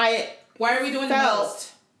like, why are we doing the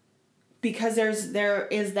most? Because there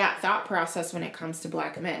is that thought process when it comes to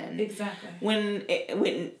black men. Exactly.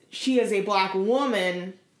 When she is a black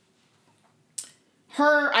woman,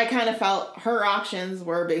 I kind of felt her options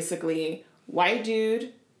were basically white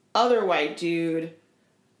dude, other white dude,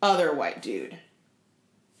 other white dude.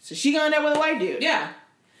 So she gonna end up with a white dude. Yeah.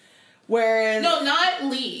 Whereas... No, not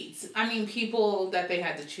leads. I mean people that they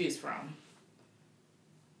had to choose from.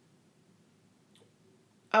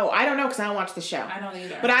 Oh, I don't know because I don't watch the show. I don't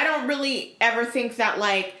either. But I don't really ever think that,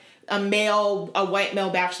 like, a white male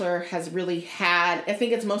bachelor has really had... I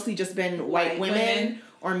think it's mostly just been white women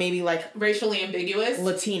or maybe, like... racially ambiguous?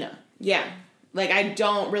 Latina. Yeah. Like, I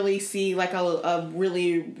don't really see, like, a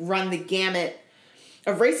really run the gamut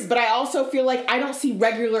of races. But I also feel like I don't see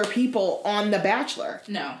regular people on The Bachelor.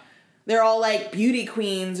 No. They're all, like, beauty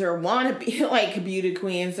queens or want to be, like, beauty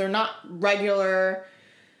queens. They're not regular...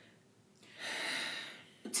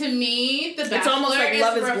 To me, The Bachelor it's almost like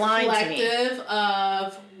Love is Blind to me. Reflective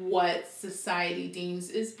of what society deems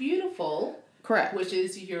is beautiful. Correct. Which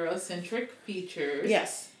is Eurocentric features.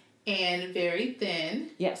 Yes. And very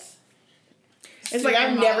thin. Yes. It's like,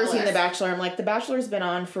 I've never seen The Bachelor. I'm like, The Bachelor's been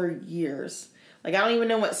on for years. Like, I don't even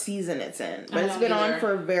know what season it's in. But it's been on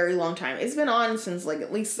for a very long time. It's been on since, like,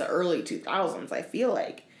 at least the early 2000s, I feel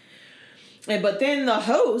like. But then the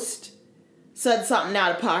host said something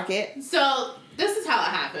out of pocket. So, this is how it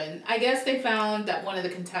happened. I guess they found that one of the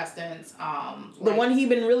contestants... the one he'd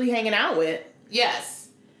been really hanging out with. Yes.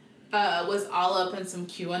 Was all up in some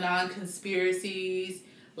QAnon conspiracies,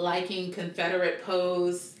 liking Confederate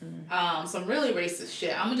posts, some really racist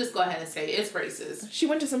shit. I'm gonna just go ahead and say it's racist. She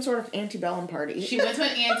went to some sort of antebellum party. She went to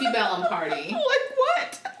an antebellum party. Like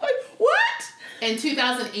what? Like what? In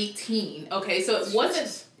 2018. Okay, so it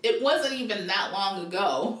wasn't even that long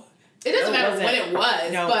ago. It doesn't matter when it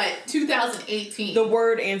was, but 2018. The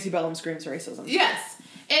word antebellum screams racism. Yes.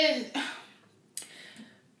 And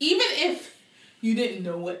even if you didn't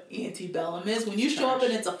know what antebellum is, when you show up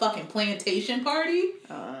and it's a fucking plantation party,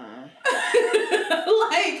 like,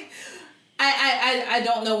 I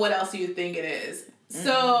don't know what else you think it is.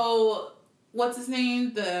 So, what's his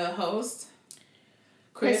name? The host?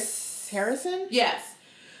 Chris Harrison? Yes.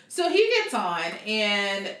 So he gets on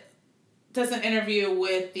and does an interview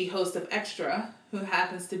with the host of Extra, who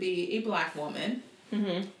happens to be a black woman.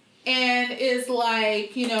 Mm-hmm. And is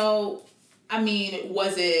like,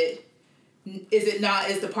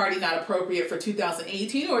 is the party not appropriate for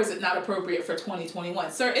 2018 or is it not appropriate for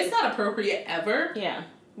 2021? Sir, it's not appropriate ever. Yeah.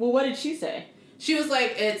 Well, what did she say? She was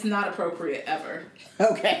like, it's not appropriate ever.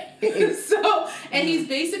 Okay. And he's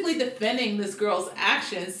basically defending this girl's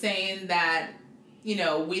actions, saying that,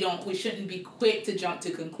 we shouldn't be quick to jump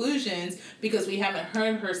to conclusions because we haven't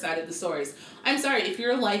heard her side of the stories. I'm sorry, if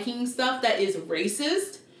you're liking stuff that is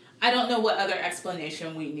racist, I don't know what other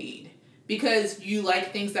explanation we need. Because you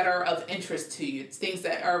like things that are of interest to you. It's things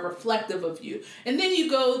that are reflective of you. And then you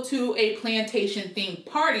go to a plantation-themed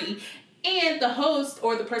party, and the host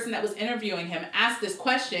or the person that was interviewing him asked this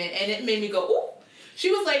question, and it made me go, ooh.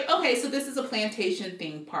 She was like, okay, so this is a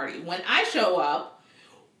plantation-themed party. When I show up,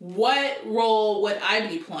 what role would I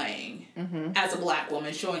be playing as a black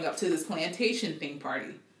woman showing up to this plantation-themed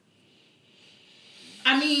party?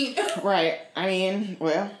 Right.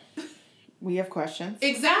 Well... We have questions.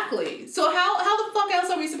 Exactly. So how the fuck else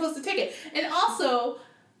are we supposed to take it? And also,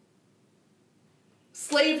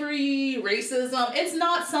 slavery, racism, it's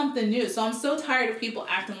not something new. So I'm so tired of people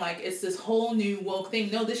acting like it's this whole new woke thing.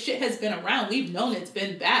 No, this shit has been around. We've known it's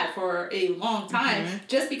been bad for a long time. Mm-hmm.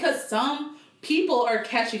 Just because some people are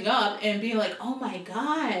catching up and being like, oh my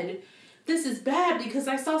God, this is bad because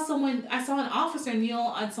I saw an officer kneel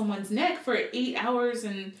on someone's neck for 8 hours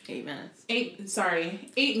and... 8 minutes. 8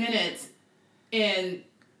 minutes. In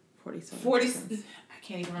 40 seconds. I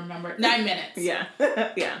can't even remember. 9 minutes. Yeah.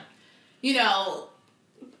 Yeah.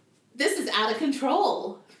 This is out of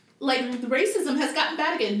control. Like, the racism has gotten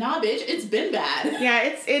bad again. Nah, bitch, it's been bad. Yeah,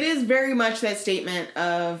 it is very much that statement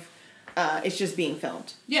of it's just being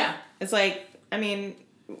filmed. Yeah. It's like,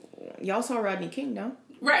 y'all saw Rodney King, no?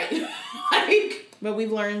 Right. But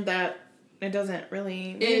we've learned that it doesn't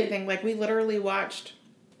really mean anything. Like, we literally watched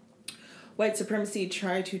white supremacy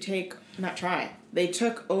they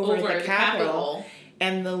took over the Capitol,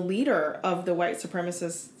 and the leader of the white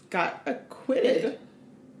supremacists got acquitted.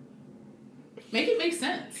 Make it make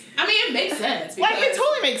sense. It makes sense. Like, it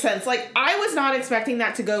totally makes sense. Like, I was not expecting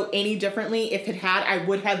that to go any differently. If it had, I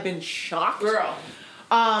would have been shocked. Girl.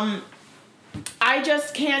 I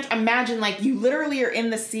just can't imagine, like, you literally are in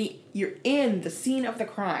the scene, you're in the scene of the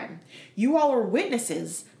crime. You all are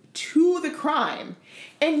witnesses to the crime,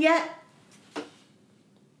 and yet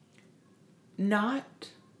not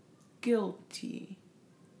guilty.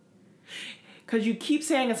 Because you keep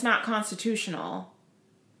saying it's not constitutional,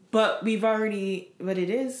 but it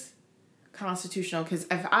is constitutional. Because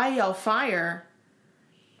if I yell fire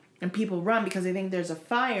and people run because they think there's a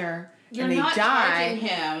fire and they die,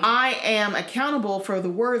 I am accountable for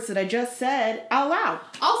the words that I just said out loud.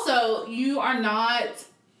 Also, you are not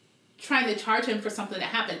trying to charge him for something that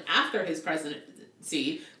happened after his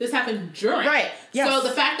presidency. This happened during. Right. Yes. So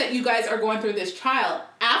the fact that you guys are going through this trial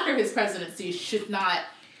after his presidency should not...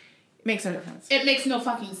 Makes no difference. It makes no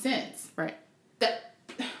fucking sense. Right.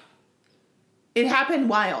 It happened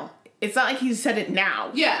while. It's not like he said it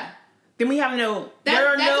now. Yeah. Then we have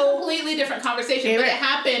that's a completely different conversation. But it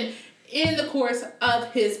happened in the course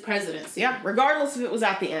of his presidency. Yeah, regardless if it was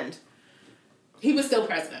at the end. He was still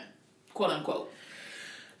president, quote unquote.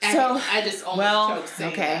 And so I just almost choked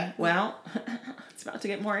saying that. Well, it's about to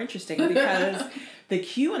get more interesting because the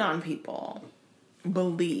QAnon people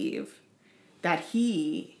believe that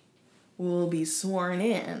he will be sworn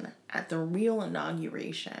in at the real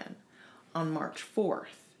inauguration on March 4th.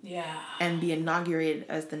 Yeah. And be inaugurated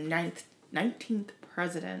as the 9th 19th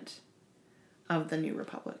president of the New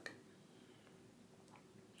Republic.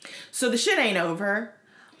 So the shit ain't over.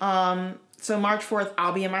 So March 4th,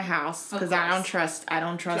 I'll be in my house because I don't trust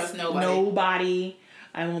nobody.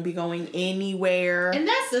 I won't be going anywhere. And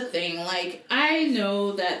that's the thing. Like, I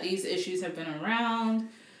know that these issues have been around.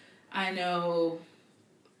 I know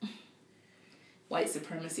white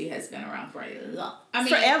supremacy has been around for a long...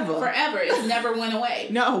 Forever. It never went away.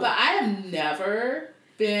 No. But I have never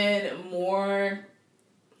been more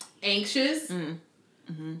anxious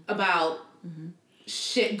about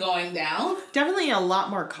shit going down. Definitely a lot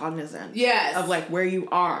more cognizant. Yes. Of, like, where you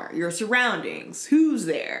are, your surroundings, who's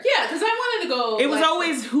there. Yeah, because I wanted to go... It was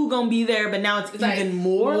always who gonna be there, but now it's even like,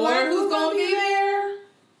 more like who's gonna be there.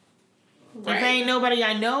 Right. If ain't nobody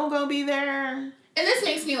I know gonna be there. And this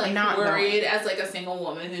makes me, like, not worried as, like, a single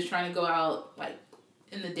woman who's trying to go out, like,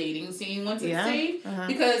 in the dating scene once it's safe.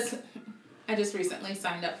 Because I just recently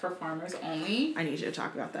signed up for Farmers Only. I need you to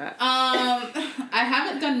talk about that. I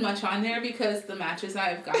haven't done much on there because the matches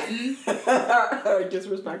I've gotten are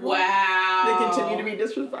disrespectful. Wow. They continue to be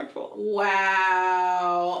disrespectful.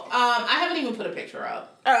 Wow. I haven't even put a picture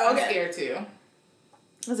up. Oh, okay. I'm scared too.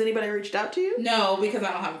 Has anybody reached out to you? No, because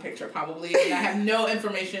I don't have a picture probably, and I have no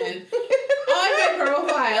information on my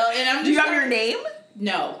profile, and I'm just... Do you have your name?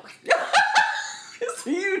 No. So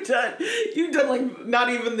you've done like not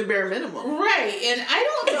even the bare minimum. Right, and I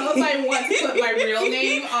don't know if I want to put my real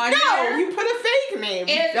name on there. No, you put a fake name.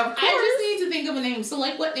 And of course. I just need to think of a name. So,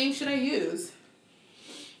 like, what name should I use?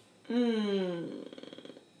 You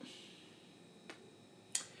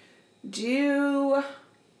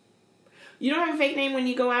don't have a fake name when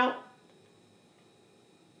you go out?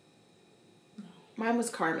 No. Mine was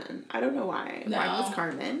Carmen. I don't know why. No. Mine was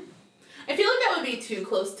Carmen. I feel like that would be too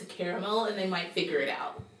close to caramel, and they might figure it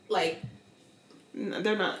out. Like, no,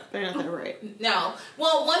 they're not that right. No.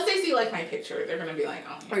 Well, once they see, like, my picture, they're gonna be like,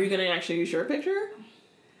 oh. Are you gonna actually use your picture?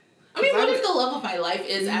 I mean, what if the love of my life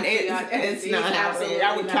is actually on Etsy? It's not happening.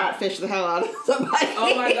 I would catfish the hell out of somebody.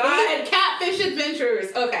 Oh my god, catfish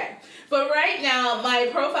adventures. Okay, but right now my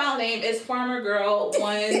profile name is Farmer Girl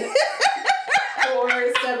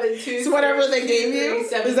 1472. So whatever they gave you,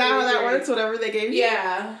 is that how that works? Whatever they gave you.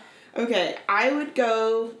 Yeah. Okay, I would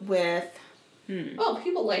go with. Oh,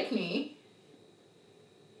 people like me.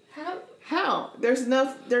 How?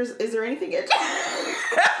 Is there anything? I'm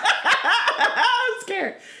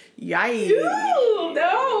scared. Yikes.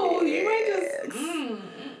 No, you might just...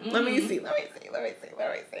 Let me see. Oh, it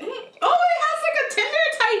has like a Tinder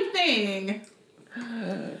type thing.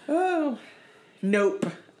 Oh. Nope.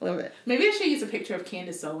 Love it. Maybe I should use a picture of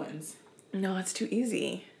Candace Owens. No, it's too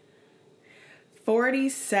easy.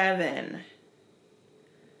 47.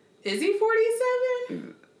 Is he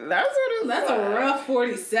 47? That's a rough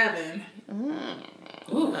 47.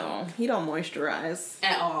 No, he don't moisturize.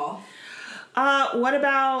 At all. What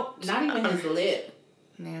about... Not even his lip.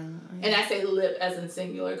 Yeah. And I say lip as in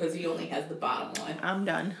singular because he only has the bottom one. I'm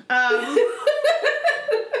done.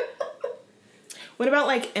 What about,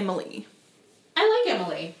 like, Emily? I like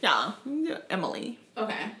Emily. Yeah, Emily.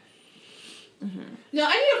 Okay. No,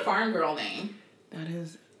 I need a farm girl name. That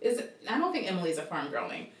is... I don't think Emily's a farm girl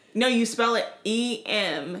name. No, you spell it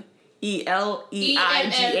Emeleigh.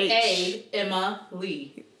 Emma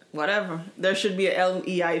Lee. Whatever. There should be a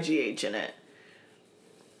Leigh in it.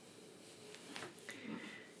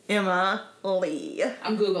 Emma Lee.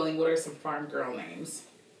 I'm Googling what are some farm girl names.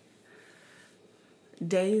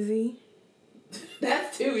 Daisy.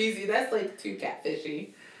 That's too easy. That's like too catfishy.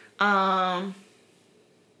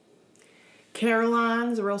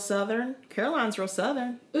 Caroline's real southern.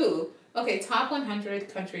 Ooh. Okay, top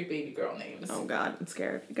 100 country baby girl names. Oh, God. I'm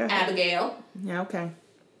scared. Go ahead. Abigail. Yeah, okay.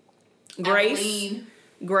 Grace. Adeline.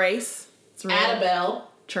 Grace. It's real.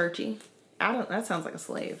 Annabelle. Churchy. That sounds like a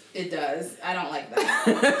slave. It does. I don't like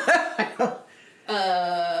that.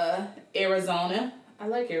 Arizona. I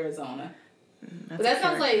like Arizona. But that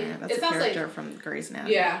sounds like... That's a character from Grey's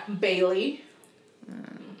Anatomy. Yeah. Bailey.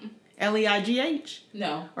 Leigh?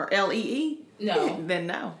 No. Or Lee? No. Then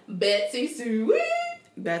no. Betsy Sue.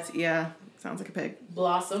 Betsy, yeah. Sounds like a pig.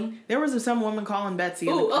 Blossom. There was some woman calling Betsy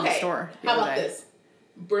in the store. How about this?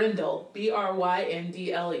 Brindle.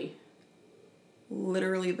 Bryndle.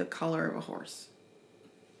 Literally the color of a horse.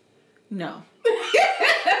 No.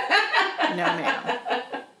 No, ma'am.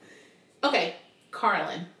 Okay.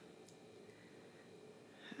 Carlin.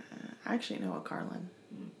 I actually know a Carlin.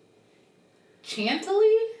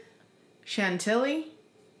 Chantilly?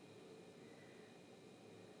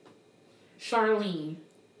 Charlene.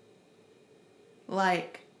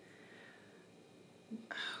 Like.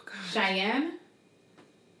 Oh, God. Cheyenne?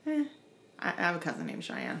 I have a cousin named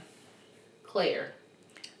Cheyenne. Claire.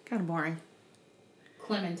 Kind of boring.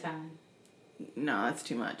 Clementine. No, that's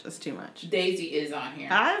too much. That's too much. Daisy is on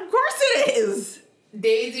here. Of course it is.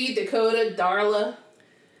 Daisy, Dakota, Darla.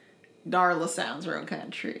 Darla sounds real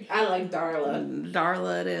country. I like Darla.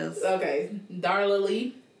 Darla it is. Okay. Darla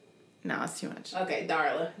Lee. No, it's too much. Okay,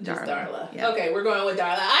 Darla. Just Darla. Yeah. Okay, we're going with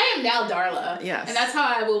Darla. I am now Darla. Yes. And that's how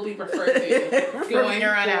I will be referred to going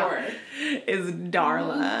here on out. forward. Is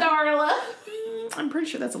Darla. Darla. I'm pretty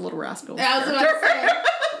sure that's a Little Rascal. I was about to say.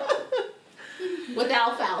 With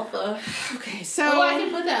alfalfa. Okay, so... Oh, I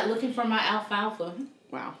can put that. Looking for my alfalfa.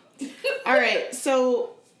 Wow. All right, so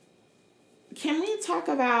can we talk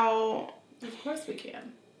about... Of course we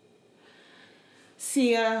can.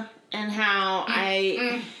 Sia and how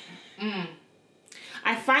I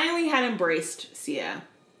finally had embraced Sia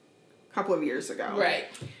a couple of years ago. Right.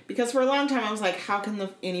 Because for a long time I was like, how can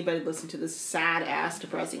anybody listen to this sad-ass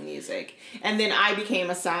depressing music? And then I became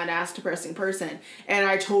a sad-ass depressing person, and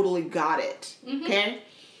I totally got it. Mm-hmm. Okay?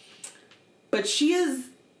 But this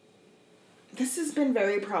has been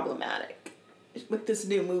very problematic with this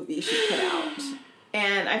new movie she put out.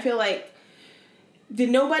 And I feel like, did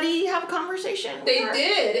nobody have a conversation with her? They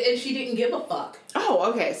did, and she didn't give a fuck.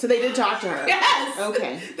 Oh, okay. So they did talk to her. Yes.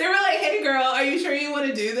 Okay. They were like, hey girl, are you sure you want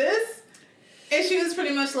to do this? And she was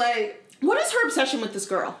pretty much like... What is her obsession with this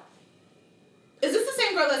girl? Is this the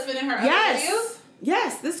same girl that's been in her other videos?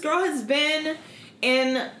 Yes, this girl has been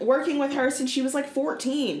working with her since she was like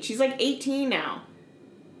 14. She's like 18 now.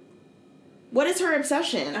 What is her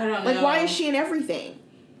obsession? I don't know. Like, why is she in everything?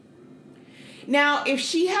 Now, if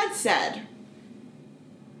she had said,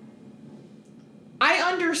 I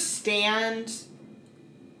understand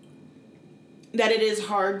that it is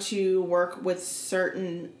hard to work with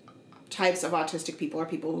certain types of autistic people or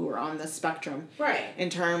people who are on the spectrum, right, in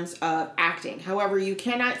terms of acting. However, you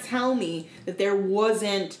cannot tell me that there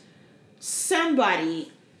wasn't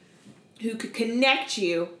somebody who could connect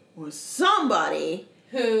you with somebody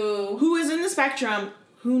who is in the spectrum,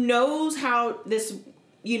 who knows how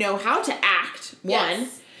how to act, one,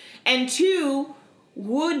 yes, and two,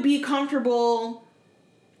 would be comfortable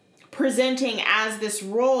presenting as this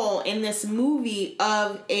role in this movie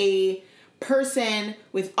of a person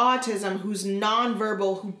with autism who's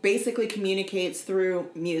nonverbal, who basically communicates through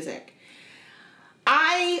music.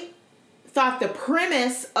 I thought the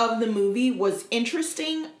premise of the movie was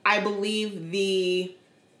interesting. I believe the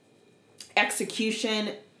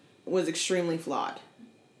execution was extremely flawed.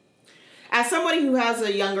 As somebody who has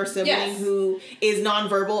a younger sibling who is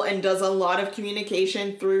nonverbal and does a lot of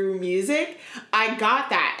communication through music, I got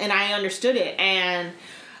that and I understood it, and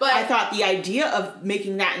but I thought the idea of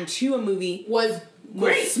making that into a movie was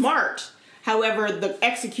smart. However, the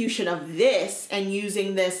execution of this and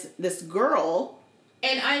using this girl...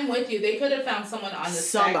 And I'm with you. They could have found someone on the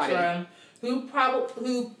spectrum who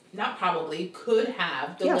could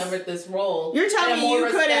have delivered this role. You're telling me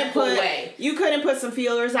you couldn't put some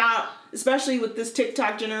feelers out, especially with this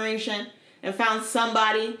TikTok generation, and found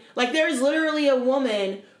somebody. Like, there's literally a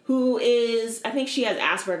woman who is, I think she has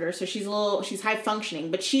Asperger's, so she's high functioning,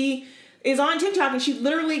 but she is on TikTok and she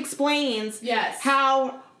literally explains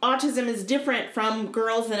how autism is different from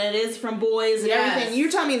girls than it is from boys and everything.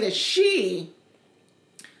 You're telling me that she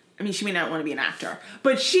may not want to be an actor,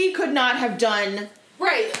 but she could not have done...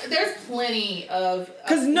 Right, there's plenty of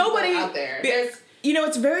because nobody out there.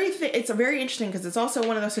 It's very interesting because it's also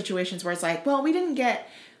one of those situations where it's like, well, we didn't get...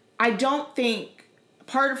 I don't think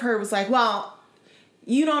part of her was like, well,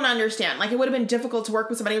 you don't understand. Like, it would have been difficult to work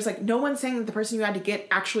with somebody who was like, no one's saying that the person you had to get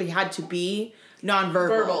actually had to be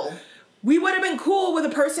nonverbal. We would have been cool with a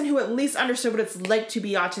person who at least understood what it's like to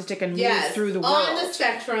be autistic and move through the world. On the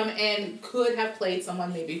spectrum, and could have played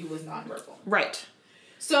someone maybe who was nonverbal. Right.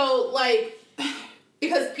 So, like,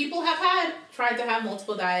 because people have tried to have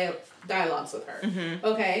multiple dialogues with her. Mm-hmm.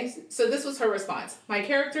 Okay? So this was her response. My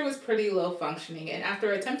character was pretty low functioning, and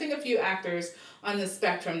after attempting a few actors on the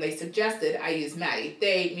spectrum, they suggested I use Maddie.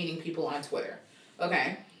 They, meaning people on Twitter.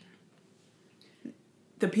 Okay?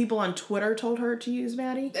 The people on Twitter told her to use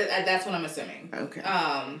Maddie? That's what I'm assuming. Okay.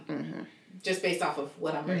 Just based off of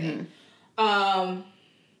what I'm reading. And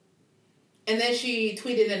then she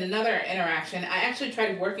tweeted in another interaction, I actually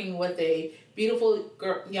tried working with a beautiful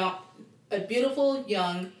young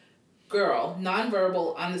girl,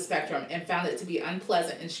 nonverbal on the spectrum, and found it to be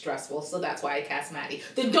unpleasant and stressful, so that's why I cast Maddie.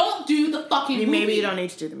 Then don't do the fucking movie. Maybe you don't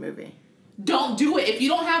need to do the movie. Don't do it. If you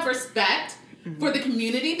don't have respect for the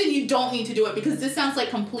community, then you don't need to do it, because this sounds like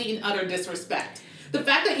complete and utter disrespect. The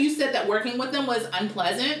fact that you said that working with them was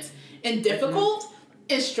unpleasant and difficult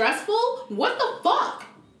and stressful, what the fuck?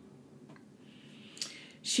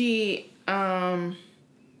 She,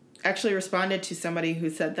 actually responded to somebody who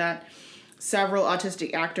said that several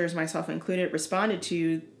autistic actors, myself included, responded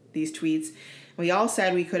to these tweets. We all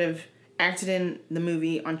said we could have acted in the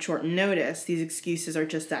movie on short notice. These excuses are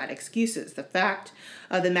just that, excuses. The fact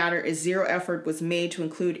of the matter is zero effort was made to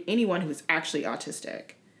include anyone who's actually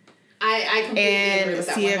autistic. I completely agree with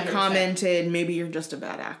that. And Sia commented, maybe you're just a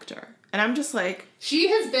bad actor. And I'm just like... She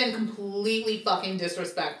has been completely fucking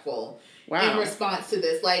disrespectful in response to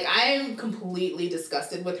this. Like, I am completely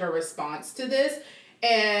disgusted with her response to this.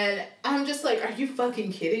 And I'm just like, are you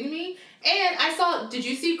fucking kidding me? And I saw, did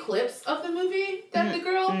you see clips of the movie that the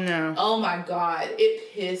girl? No. Oh my God.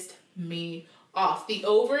 It pissed me off. The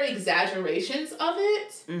over exaggerations of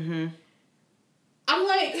it. Mm-hmm. I'm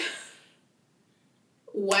like,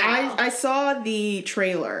 wow. I saw the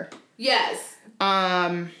trailer. Yes.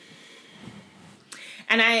 And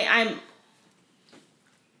I'm...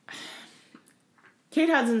 Kate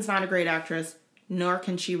Hudson's not a great actress, nor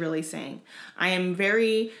can she really sing. I am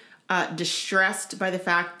very distressed by the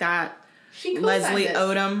fact that Leslie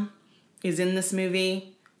Odom is in this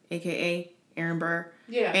movie, a.k.a. Aaron Burr.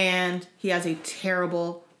 Yeah. And he has a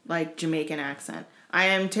terrible, like, Jamaican accent. I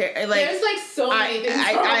am... There's, like, so many things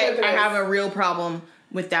wrong with this. I have a real problem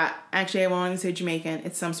with that. Actually, I won't even say Jamaican.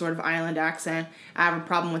 It's some sort of island accent. I have a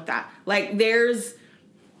problem with that. Like, there's...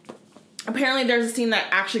 Apparently, there's a scene that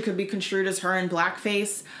actually could be construed as her in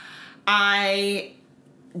blackface. I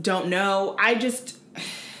don't know.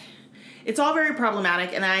 It's all very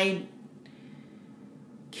problematic, and I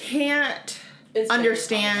can't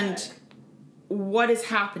understand what is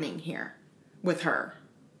happening here with her.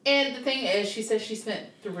 And the thing is, she says she spent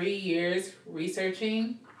 3 years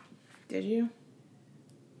researching. Did you?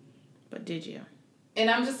 But did you?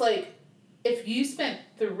 And I'm just like, if you spent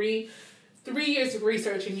 3 years of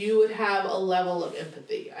researching, you would have a level of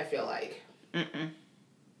empathy, I feel like. Mm-mm.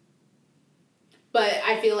 But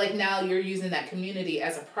I feel like now you're using that community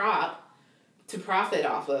as a prop to profit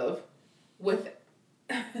off of,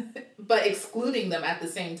 but excluding them at the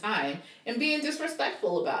same time and being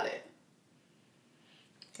disrespectful about it.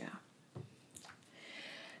 Yeah.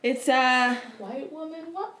 It's white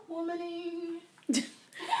woman, what womaning?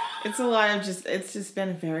 It's just been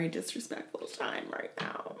a very disrespectful time right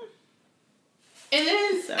now. And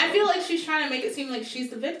then I feel like she's trying to make it seem like she's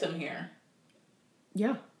the victim here.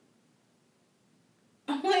 Yeah.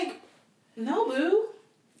 I'm like, no, boo.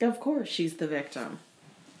 Of course she's the victim.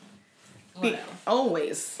 Whatever.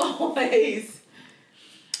 Always.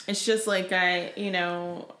 It's just like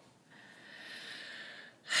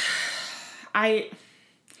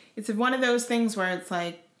it's one of those things where it's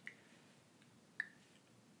like,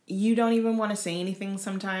 you don't even want to say anything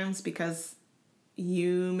sometimes because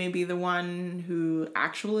you may be the one who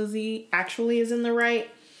actually is in the right.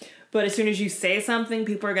 But as soon as you say something,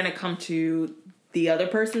 people are going to come to the other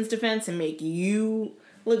person's defense and make you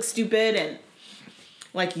look stupid and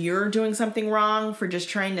like you're doing something wrong for just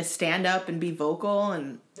trying to stand up and be vocal.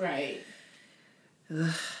 And right.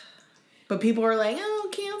 Ugh. But people are like, oh,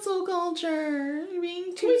 cancel culture. You're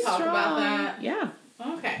being too strong. Can we talk about that? Yeah.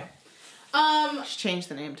 Okay. Just change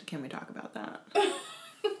the name to Can We Talk About That?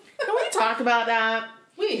 Can we talk about that?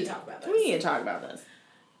 We need to talk about this. We need to talk about this.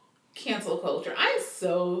 Cancel culture. I'm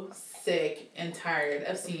so sick and tired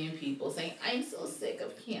of seeing people saying, I'm so sick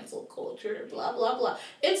of cancel culture, blah, blah, blah.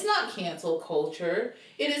 It's not cancel culture.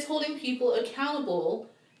 It is holding people accountable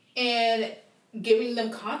and giving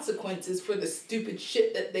them consequences for the stupid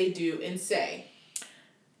shit that they do and say.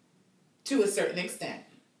 To a certain extent.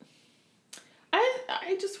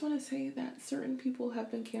 I just want to say that certain people have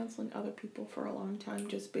been canceling other people for a long time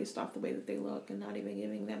just based off the way that they look and not even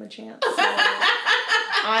giving them a chance. So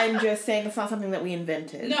I'm just saying it's not something that we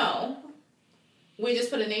invented. No. We just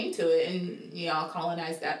put a name to it and y'all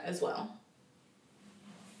colonized that as well.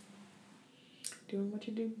 Doing what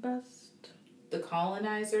you do best. The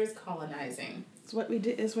colonizers colonizing. It's what we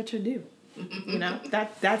do is what you do. You know?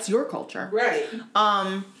 That's your culture. Right.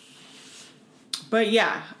 But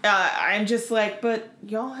yeah, I'm just like, but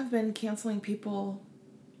y'all have been canceling people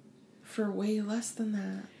for way less than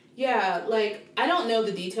that. Yeah, like, I don't know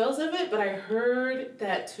the details of it, but I heard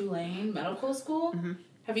that Tulane Medical School,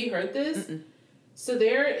 have you heard this? Mm-mm. So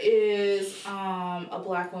there is a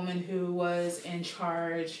black woman who was in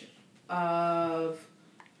charge of,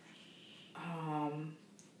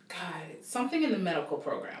 something in the medical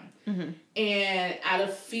program. Mm-hmm. And out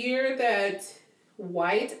of fear that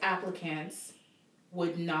white applicants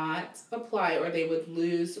would not apply or they would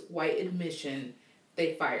lose white admission,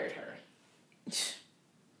 they fired her.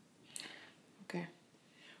 Okay.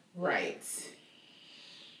 Right.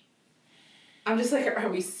 I'm just like, are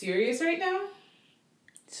we serious right now?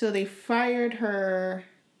 So they fired her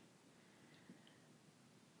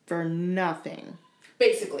For nothing.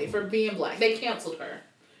 Basically, for being black. They canceled her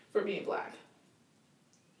for being black.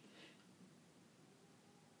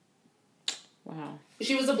 Wow.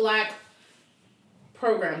 She was a black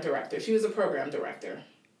program director. She was a program director.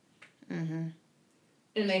 Mm-hmm.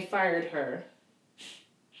 And they fired her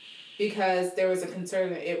because there was a concern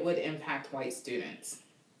that it would impact white students.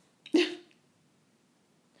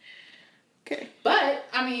 Okay. But,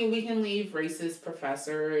 I mean, we can leave racist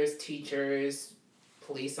professors, teachers,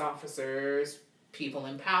 police officers, people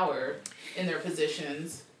in power in their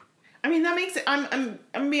positions. I mean, that makes it... I'm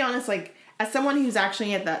gonna be honest, like, as someone who's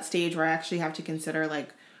actually at that stage where I actually have to consider, like,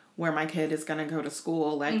 where my kid is gonna go to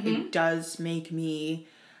school, like, it does make me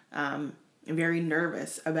very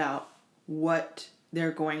nervous about what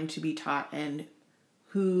they're going to be taught and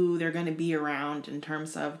who they're going to be around in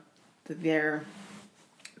terms of their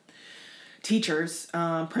teachers,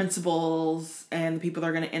 principals, and the people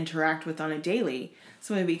they're going to interact with on a daily.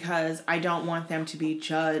 Simply because I don't want them to be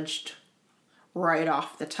judged right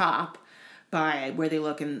off the top by where they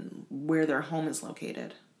look and where their home is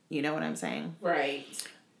located. You know what I'm saying? Right.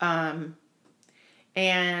 And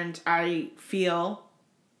I feel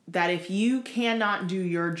that if you cannot do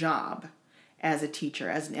your job as a teacher,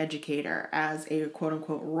 as an educator, as a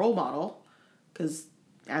quote-unquote role model, because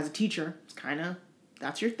as a teacher, it's kind of,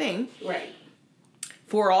 that's your thing. Right.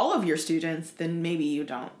 For all of your students, then maybe you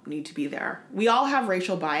don't need to be there. We all have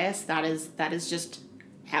racial bias. That is just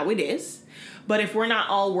how it is. But if we're not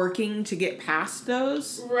all working to get past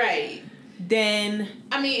those, right, then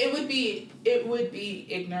I mean, it would be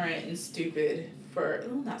ignorant and stupid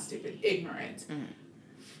ignorant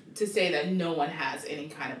to say that no one has any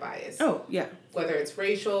kind of bias. Oh, yeah. Whether it's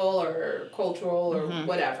racial or cultural or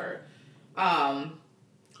whatever.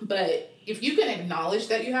 But if you can acknowledge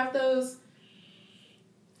that you have those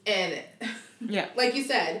and, yeah, like you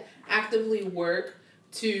said, actively work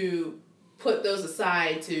to put those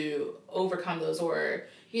aside to overcome those or,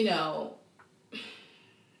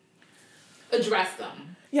 address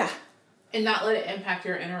them. Yeah. And not let it impact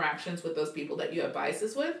your interactions with those people that you have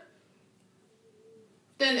biases with,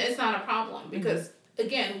 then it's not a problem. Because,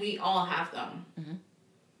 again, we all have them. Mm-hmm.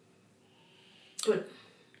 But,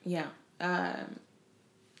 yeah.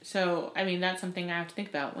 So, I mean, that's something I have to think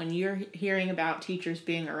about. When you're hearing about teachers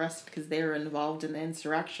being arrested because they were involved in the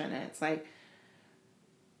insurrection, and it's like,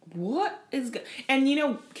 what is... And,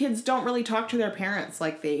 kids don't really talk to their parents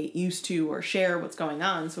like they used to or share what's going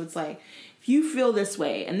on. So it's like, if you feel this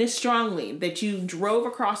way and this strongly, that you drove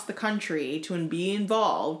across the country to be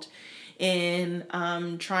involved in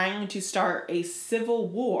trying to start a civil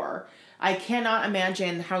war, I cannot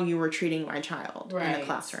imagine how you were treating my child in the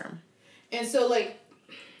classroom. And so, like,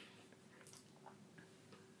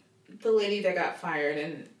 the lady that got fired,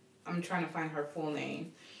 and I'm trying to find her full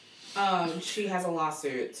name, she has a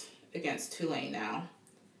lawsuit against Tulane now.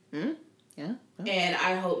 Yeah. Oh. And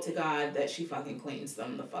I hope to God that she fucking cleans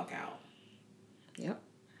them the fuck out. Yep.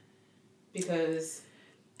 Because...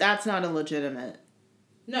 that's not a legitimate...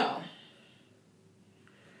 no.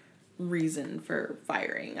 reason for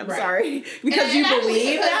firing. I'm right. sorry. Because you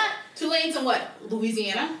believe that? Tulane's in what?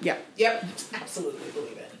 Louisiana? Yep. Absolutely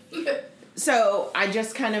believe it. So I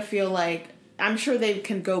just kind of feel like I'm sure they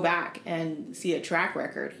can go back and see a track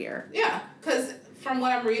record here. Yeah, because from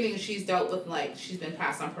what I'm reading, she's dealt with, like, she's been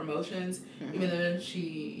passed on promotions, even though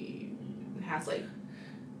she has, like...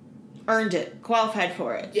 earned it. Qualified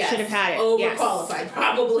for it. Yes. Should have had it. Overqualified,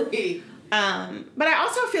 probably. But I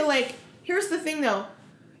also feel like, here's the thing, though.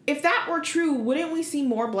 If that were true, wouldn't we see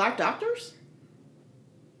more black doctors?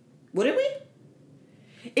 Wouldn't we?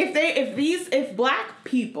 If black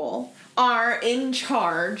people are in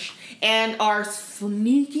charge and are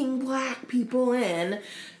sneaking black people in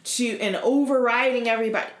and overriding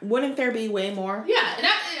everybody, wouldn't there be way more? Yeah, and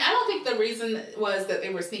I don't think the reason was that they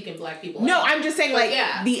were sneaking black people in. No, I'm just saying,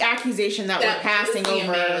 the accusation that we're passing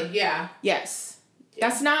over. Made, yeah. Yes. Yeah.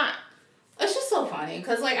 That's not... it's just so funny,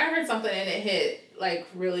 because, like, I heard something and it hit, like,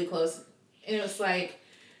 really close, and it was like,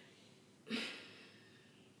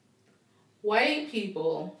 white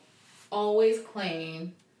people always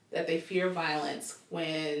claim that they fear violence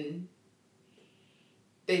when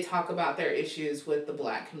they talk about their issues with the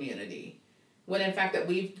black community. When in fact that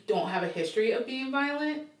we don't have a history of being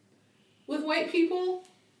violent with white people,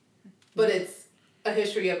 but it's a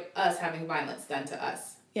history of us having violence done to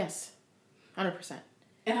us. Yes. 100%.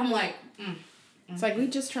 And I'm like, it's like we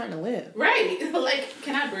just trying to live. Right. Like,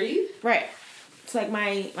 can I breathe? Right. It's like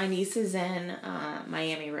my niece is in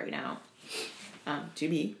Miami right now to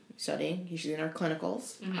be studying. She's in her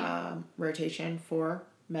clinicals rotation for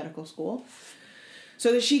medical school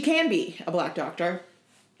so that she can be a black doctor.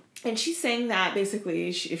 And she's saying that basically,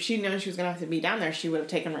 if she knows she was going to have to be down there, she would have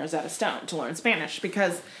taken Rosetta Stone to learn Spanish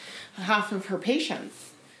because half of her patients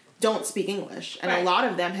don't speak English. And a lot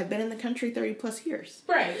of them have been in the country 30 plus years.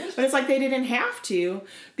 Right. But it's like they didn't have to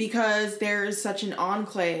because there's such an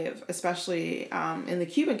enclave, especially in the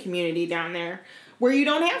Cuban community down there, where you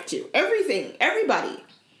don't have to. Everybody.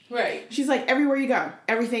 Right. She's like, everywhere you go,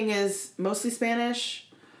 everything is mostly Spanish,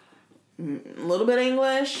 a little bit of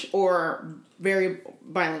English, or very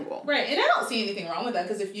bilingual. Right, and I don't see anything wrong with that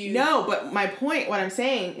because if you... No, but my point, what I'm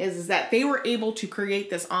saying is that they were able to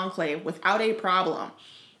create this enclave without a problem.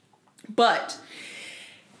 But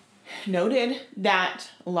noted that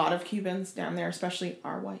a lot of Cubans down there, especially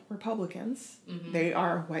are white Republicans. Mm-hmm. They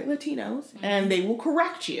are white Latinos, and they will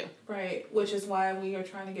correct you. Right, which is why we are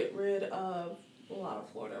trying to get rid of a lot of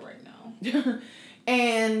Florida right now.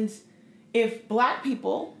 And if black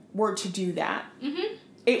people were to do that,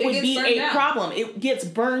 it would be a problem. It gets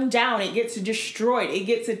burned down. It gets destroyed. It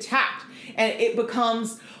gets attacked. And it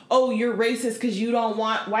becomes, oh, you're racist because you don't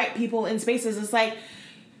want white people in spaces. It's like,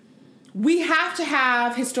 we have to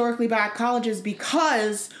have historically black colleges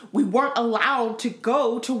because we weren't allowed to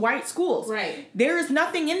go to white schools. Right. There is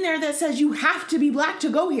nothing in there that says you have to be black to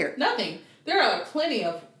go here. Nothing. There are plenty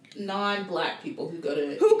of non-black people who go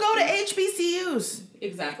to HBCUs.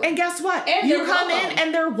 Exactly. And guess what? And you come in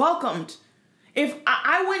and they're welcomed. If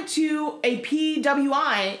I went to a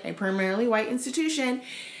PWI, a primarily white institution,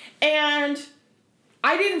 and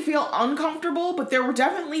I didn't feel uncomfortable, but there were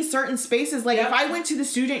definitely certain spaces. Like, if I went to the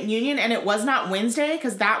student union and it was not Wednesday,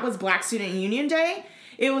 because that was Black Student Union Day,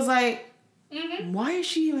 it was like, why is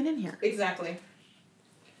she even in here? Exactly.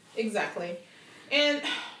 And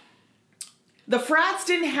the frats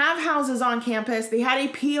didn't have houses on campus. They had a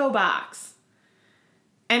P.O. box.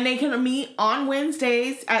 And they can meet on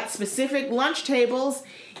Wednesdays at specific lunch tables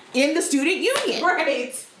in the student union.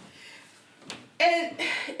 Right. And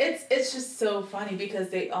it's just so funny because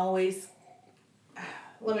they always,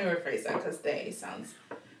 let me rephrase that because they sounds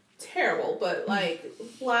terrible, but like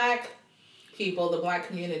black people, the black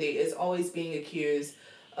community is always being accused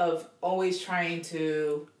of always trying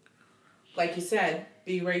to, like you said,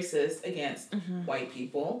 be racist against white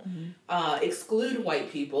people, exclude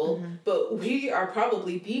white people, but we are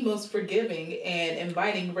probably the most forgiving and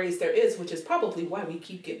inviting race there is, which is probably why we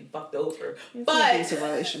keep getting fucked over. It's a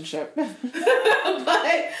relationship. But,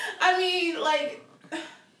 I mean, like,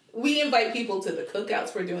 we invite people to the cookouts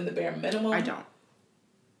for doing the bare minimum. I don't.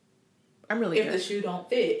 I'm really If the shoe don't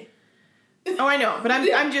fit. Oh, I know, but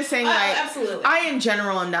I'm just saying, like, absolutely. I in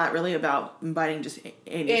general am not really about inviting just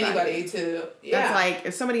anybody to. That's like,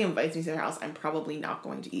 if somebody invites me to their house, I'm probably not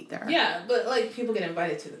going to eat there. Yeah, but like people get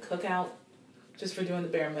invited to the cookout just for doing the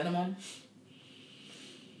bare minimum.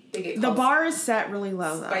 They get the bar is set really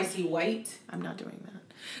low, though. Spicy white. I'm not doing that.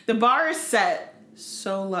 The bar is set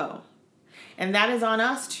so low, and that is on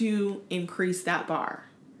us to increase that bar.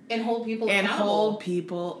 And hold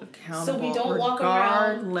people accountable. So we don't walk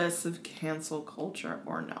around... regardless of cancel culture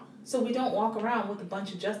or no. So we don't walk around with a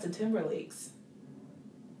bunch of Justin Timberlakes.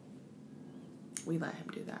 We let him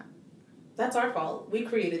do that. That's our fault. We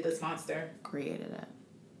created this monster. Created it.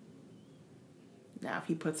 Now, if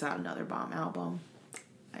he puts out another bomb album,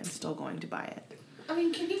 I'm still going to buy it. I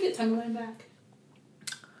mean, can he get Timberland back?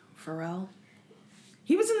 Pharrell?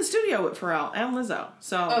 He was in the studio with Pharrell and Lizzo.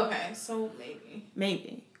 So okay, so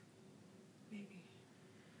maybe.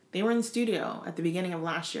 They were in the studio at the beginning of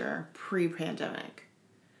last year, pre-pandemic.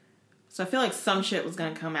 So I feel like some shit was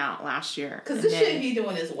going to come out last year. Because this shit he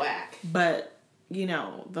doing is whack. But, you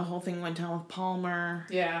know, the whole thing went down with Palmer.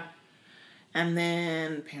 Yeah. And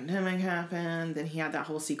then pandemic happened. Then he had that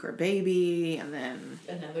whole secret baby. And then...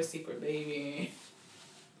 another secret baby.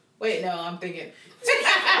 Wait, no, I'm thinking...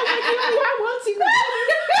 I want secret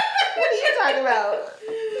baby. What are you talking about?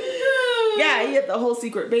 Yeah, he had the whole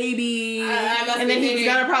secret baby. And then he was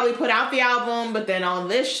going to probably put out the album, but then all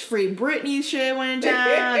this Free Britney shit went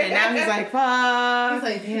down, and now he's like, fuck. He's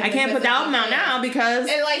like, I can't put the album out now because...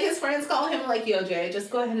 And, like, his friends call him, like, yo, Jay, just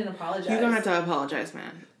go ahead and apologize. You're going to have to apologize,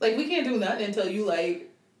 man. Like, we can't do nothing until you, like...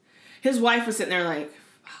 His wife was sitting there like,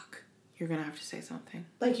 fuck, you're going to have to say something.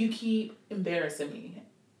 Like, you keep embarrassing me.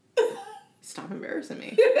 Stop embarrassing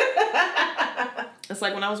me. It's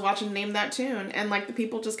like when I was watching Name That Tune, and like the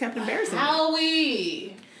people just kept embarrassing me.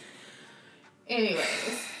 Howie.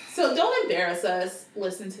 Anyways, so don't embarrass us.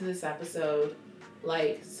 Listen to this episode.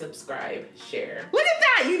 Like, subscribe, share. Look at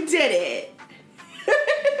that! You did it!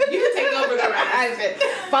 You can take over the rest.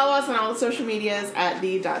 Follow us on all the social medias at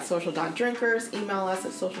the.social.drinkers. Email us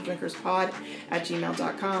at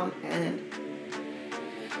socialdrinkerspod@gmail.com. And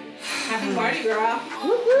happy party, girl.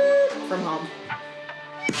 Woo-hoo. From home.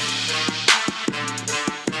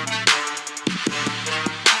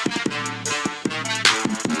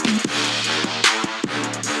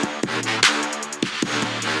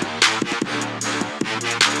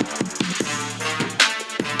 Bye.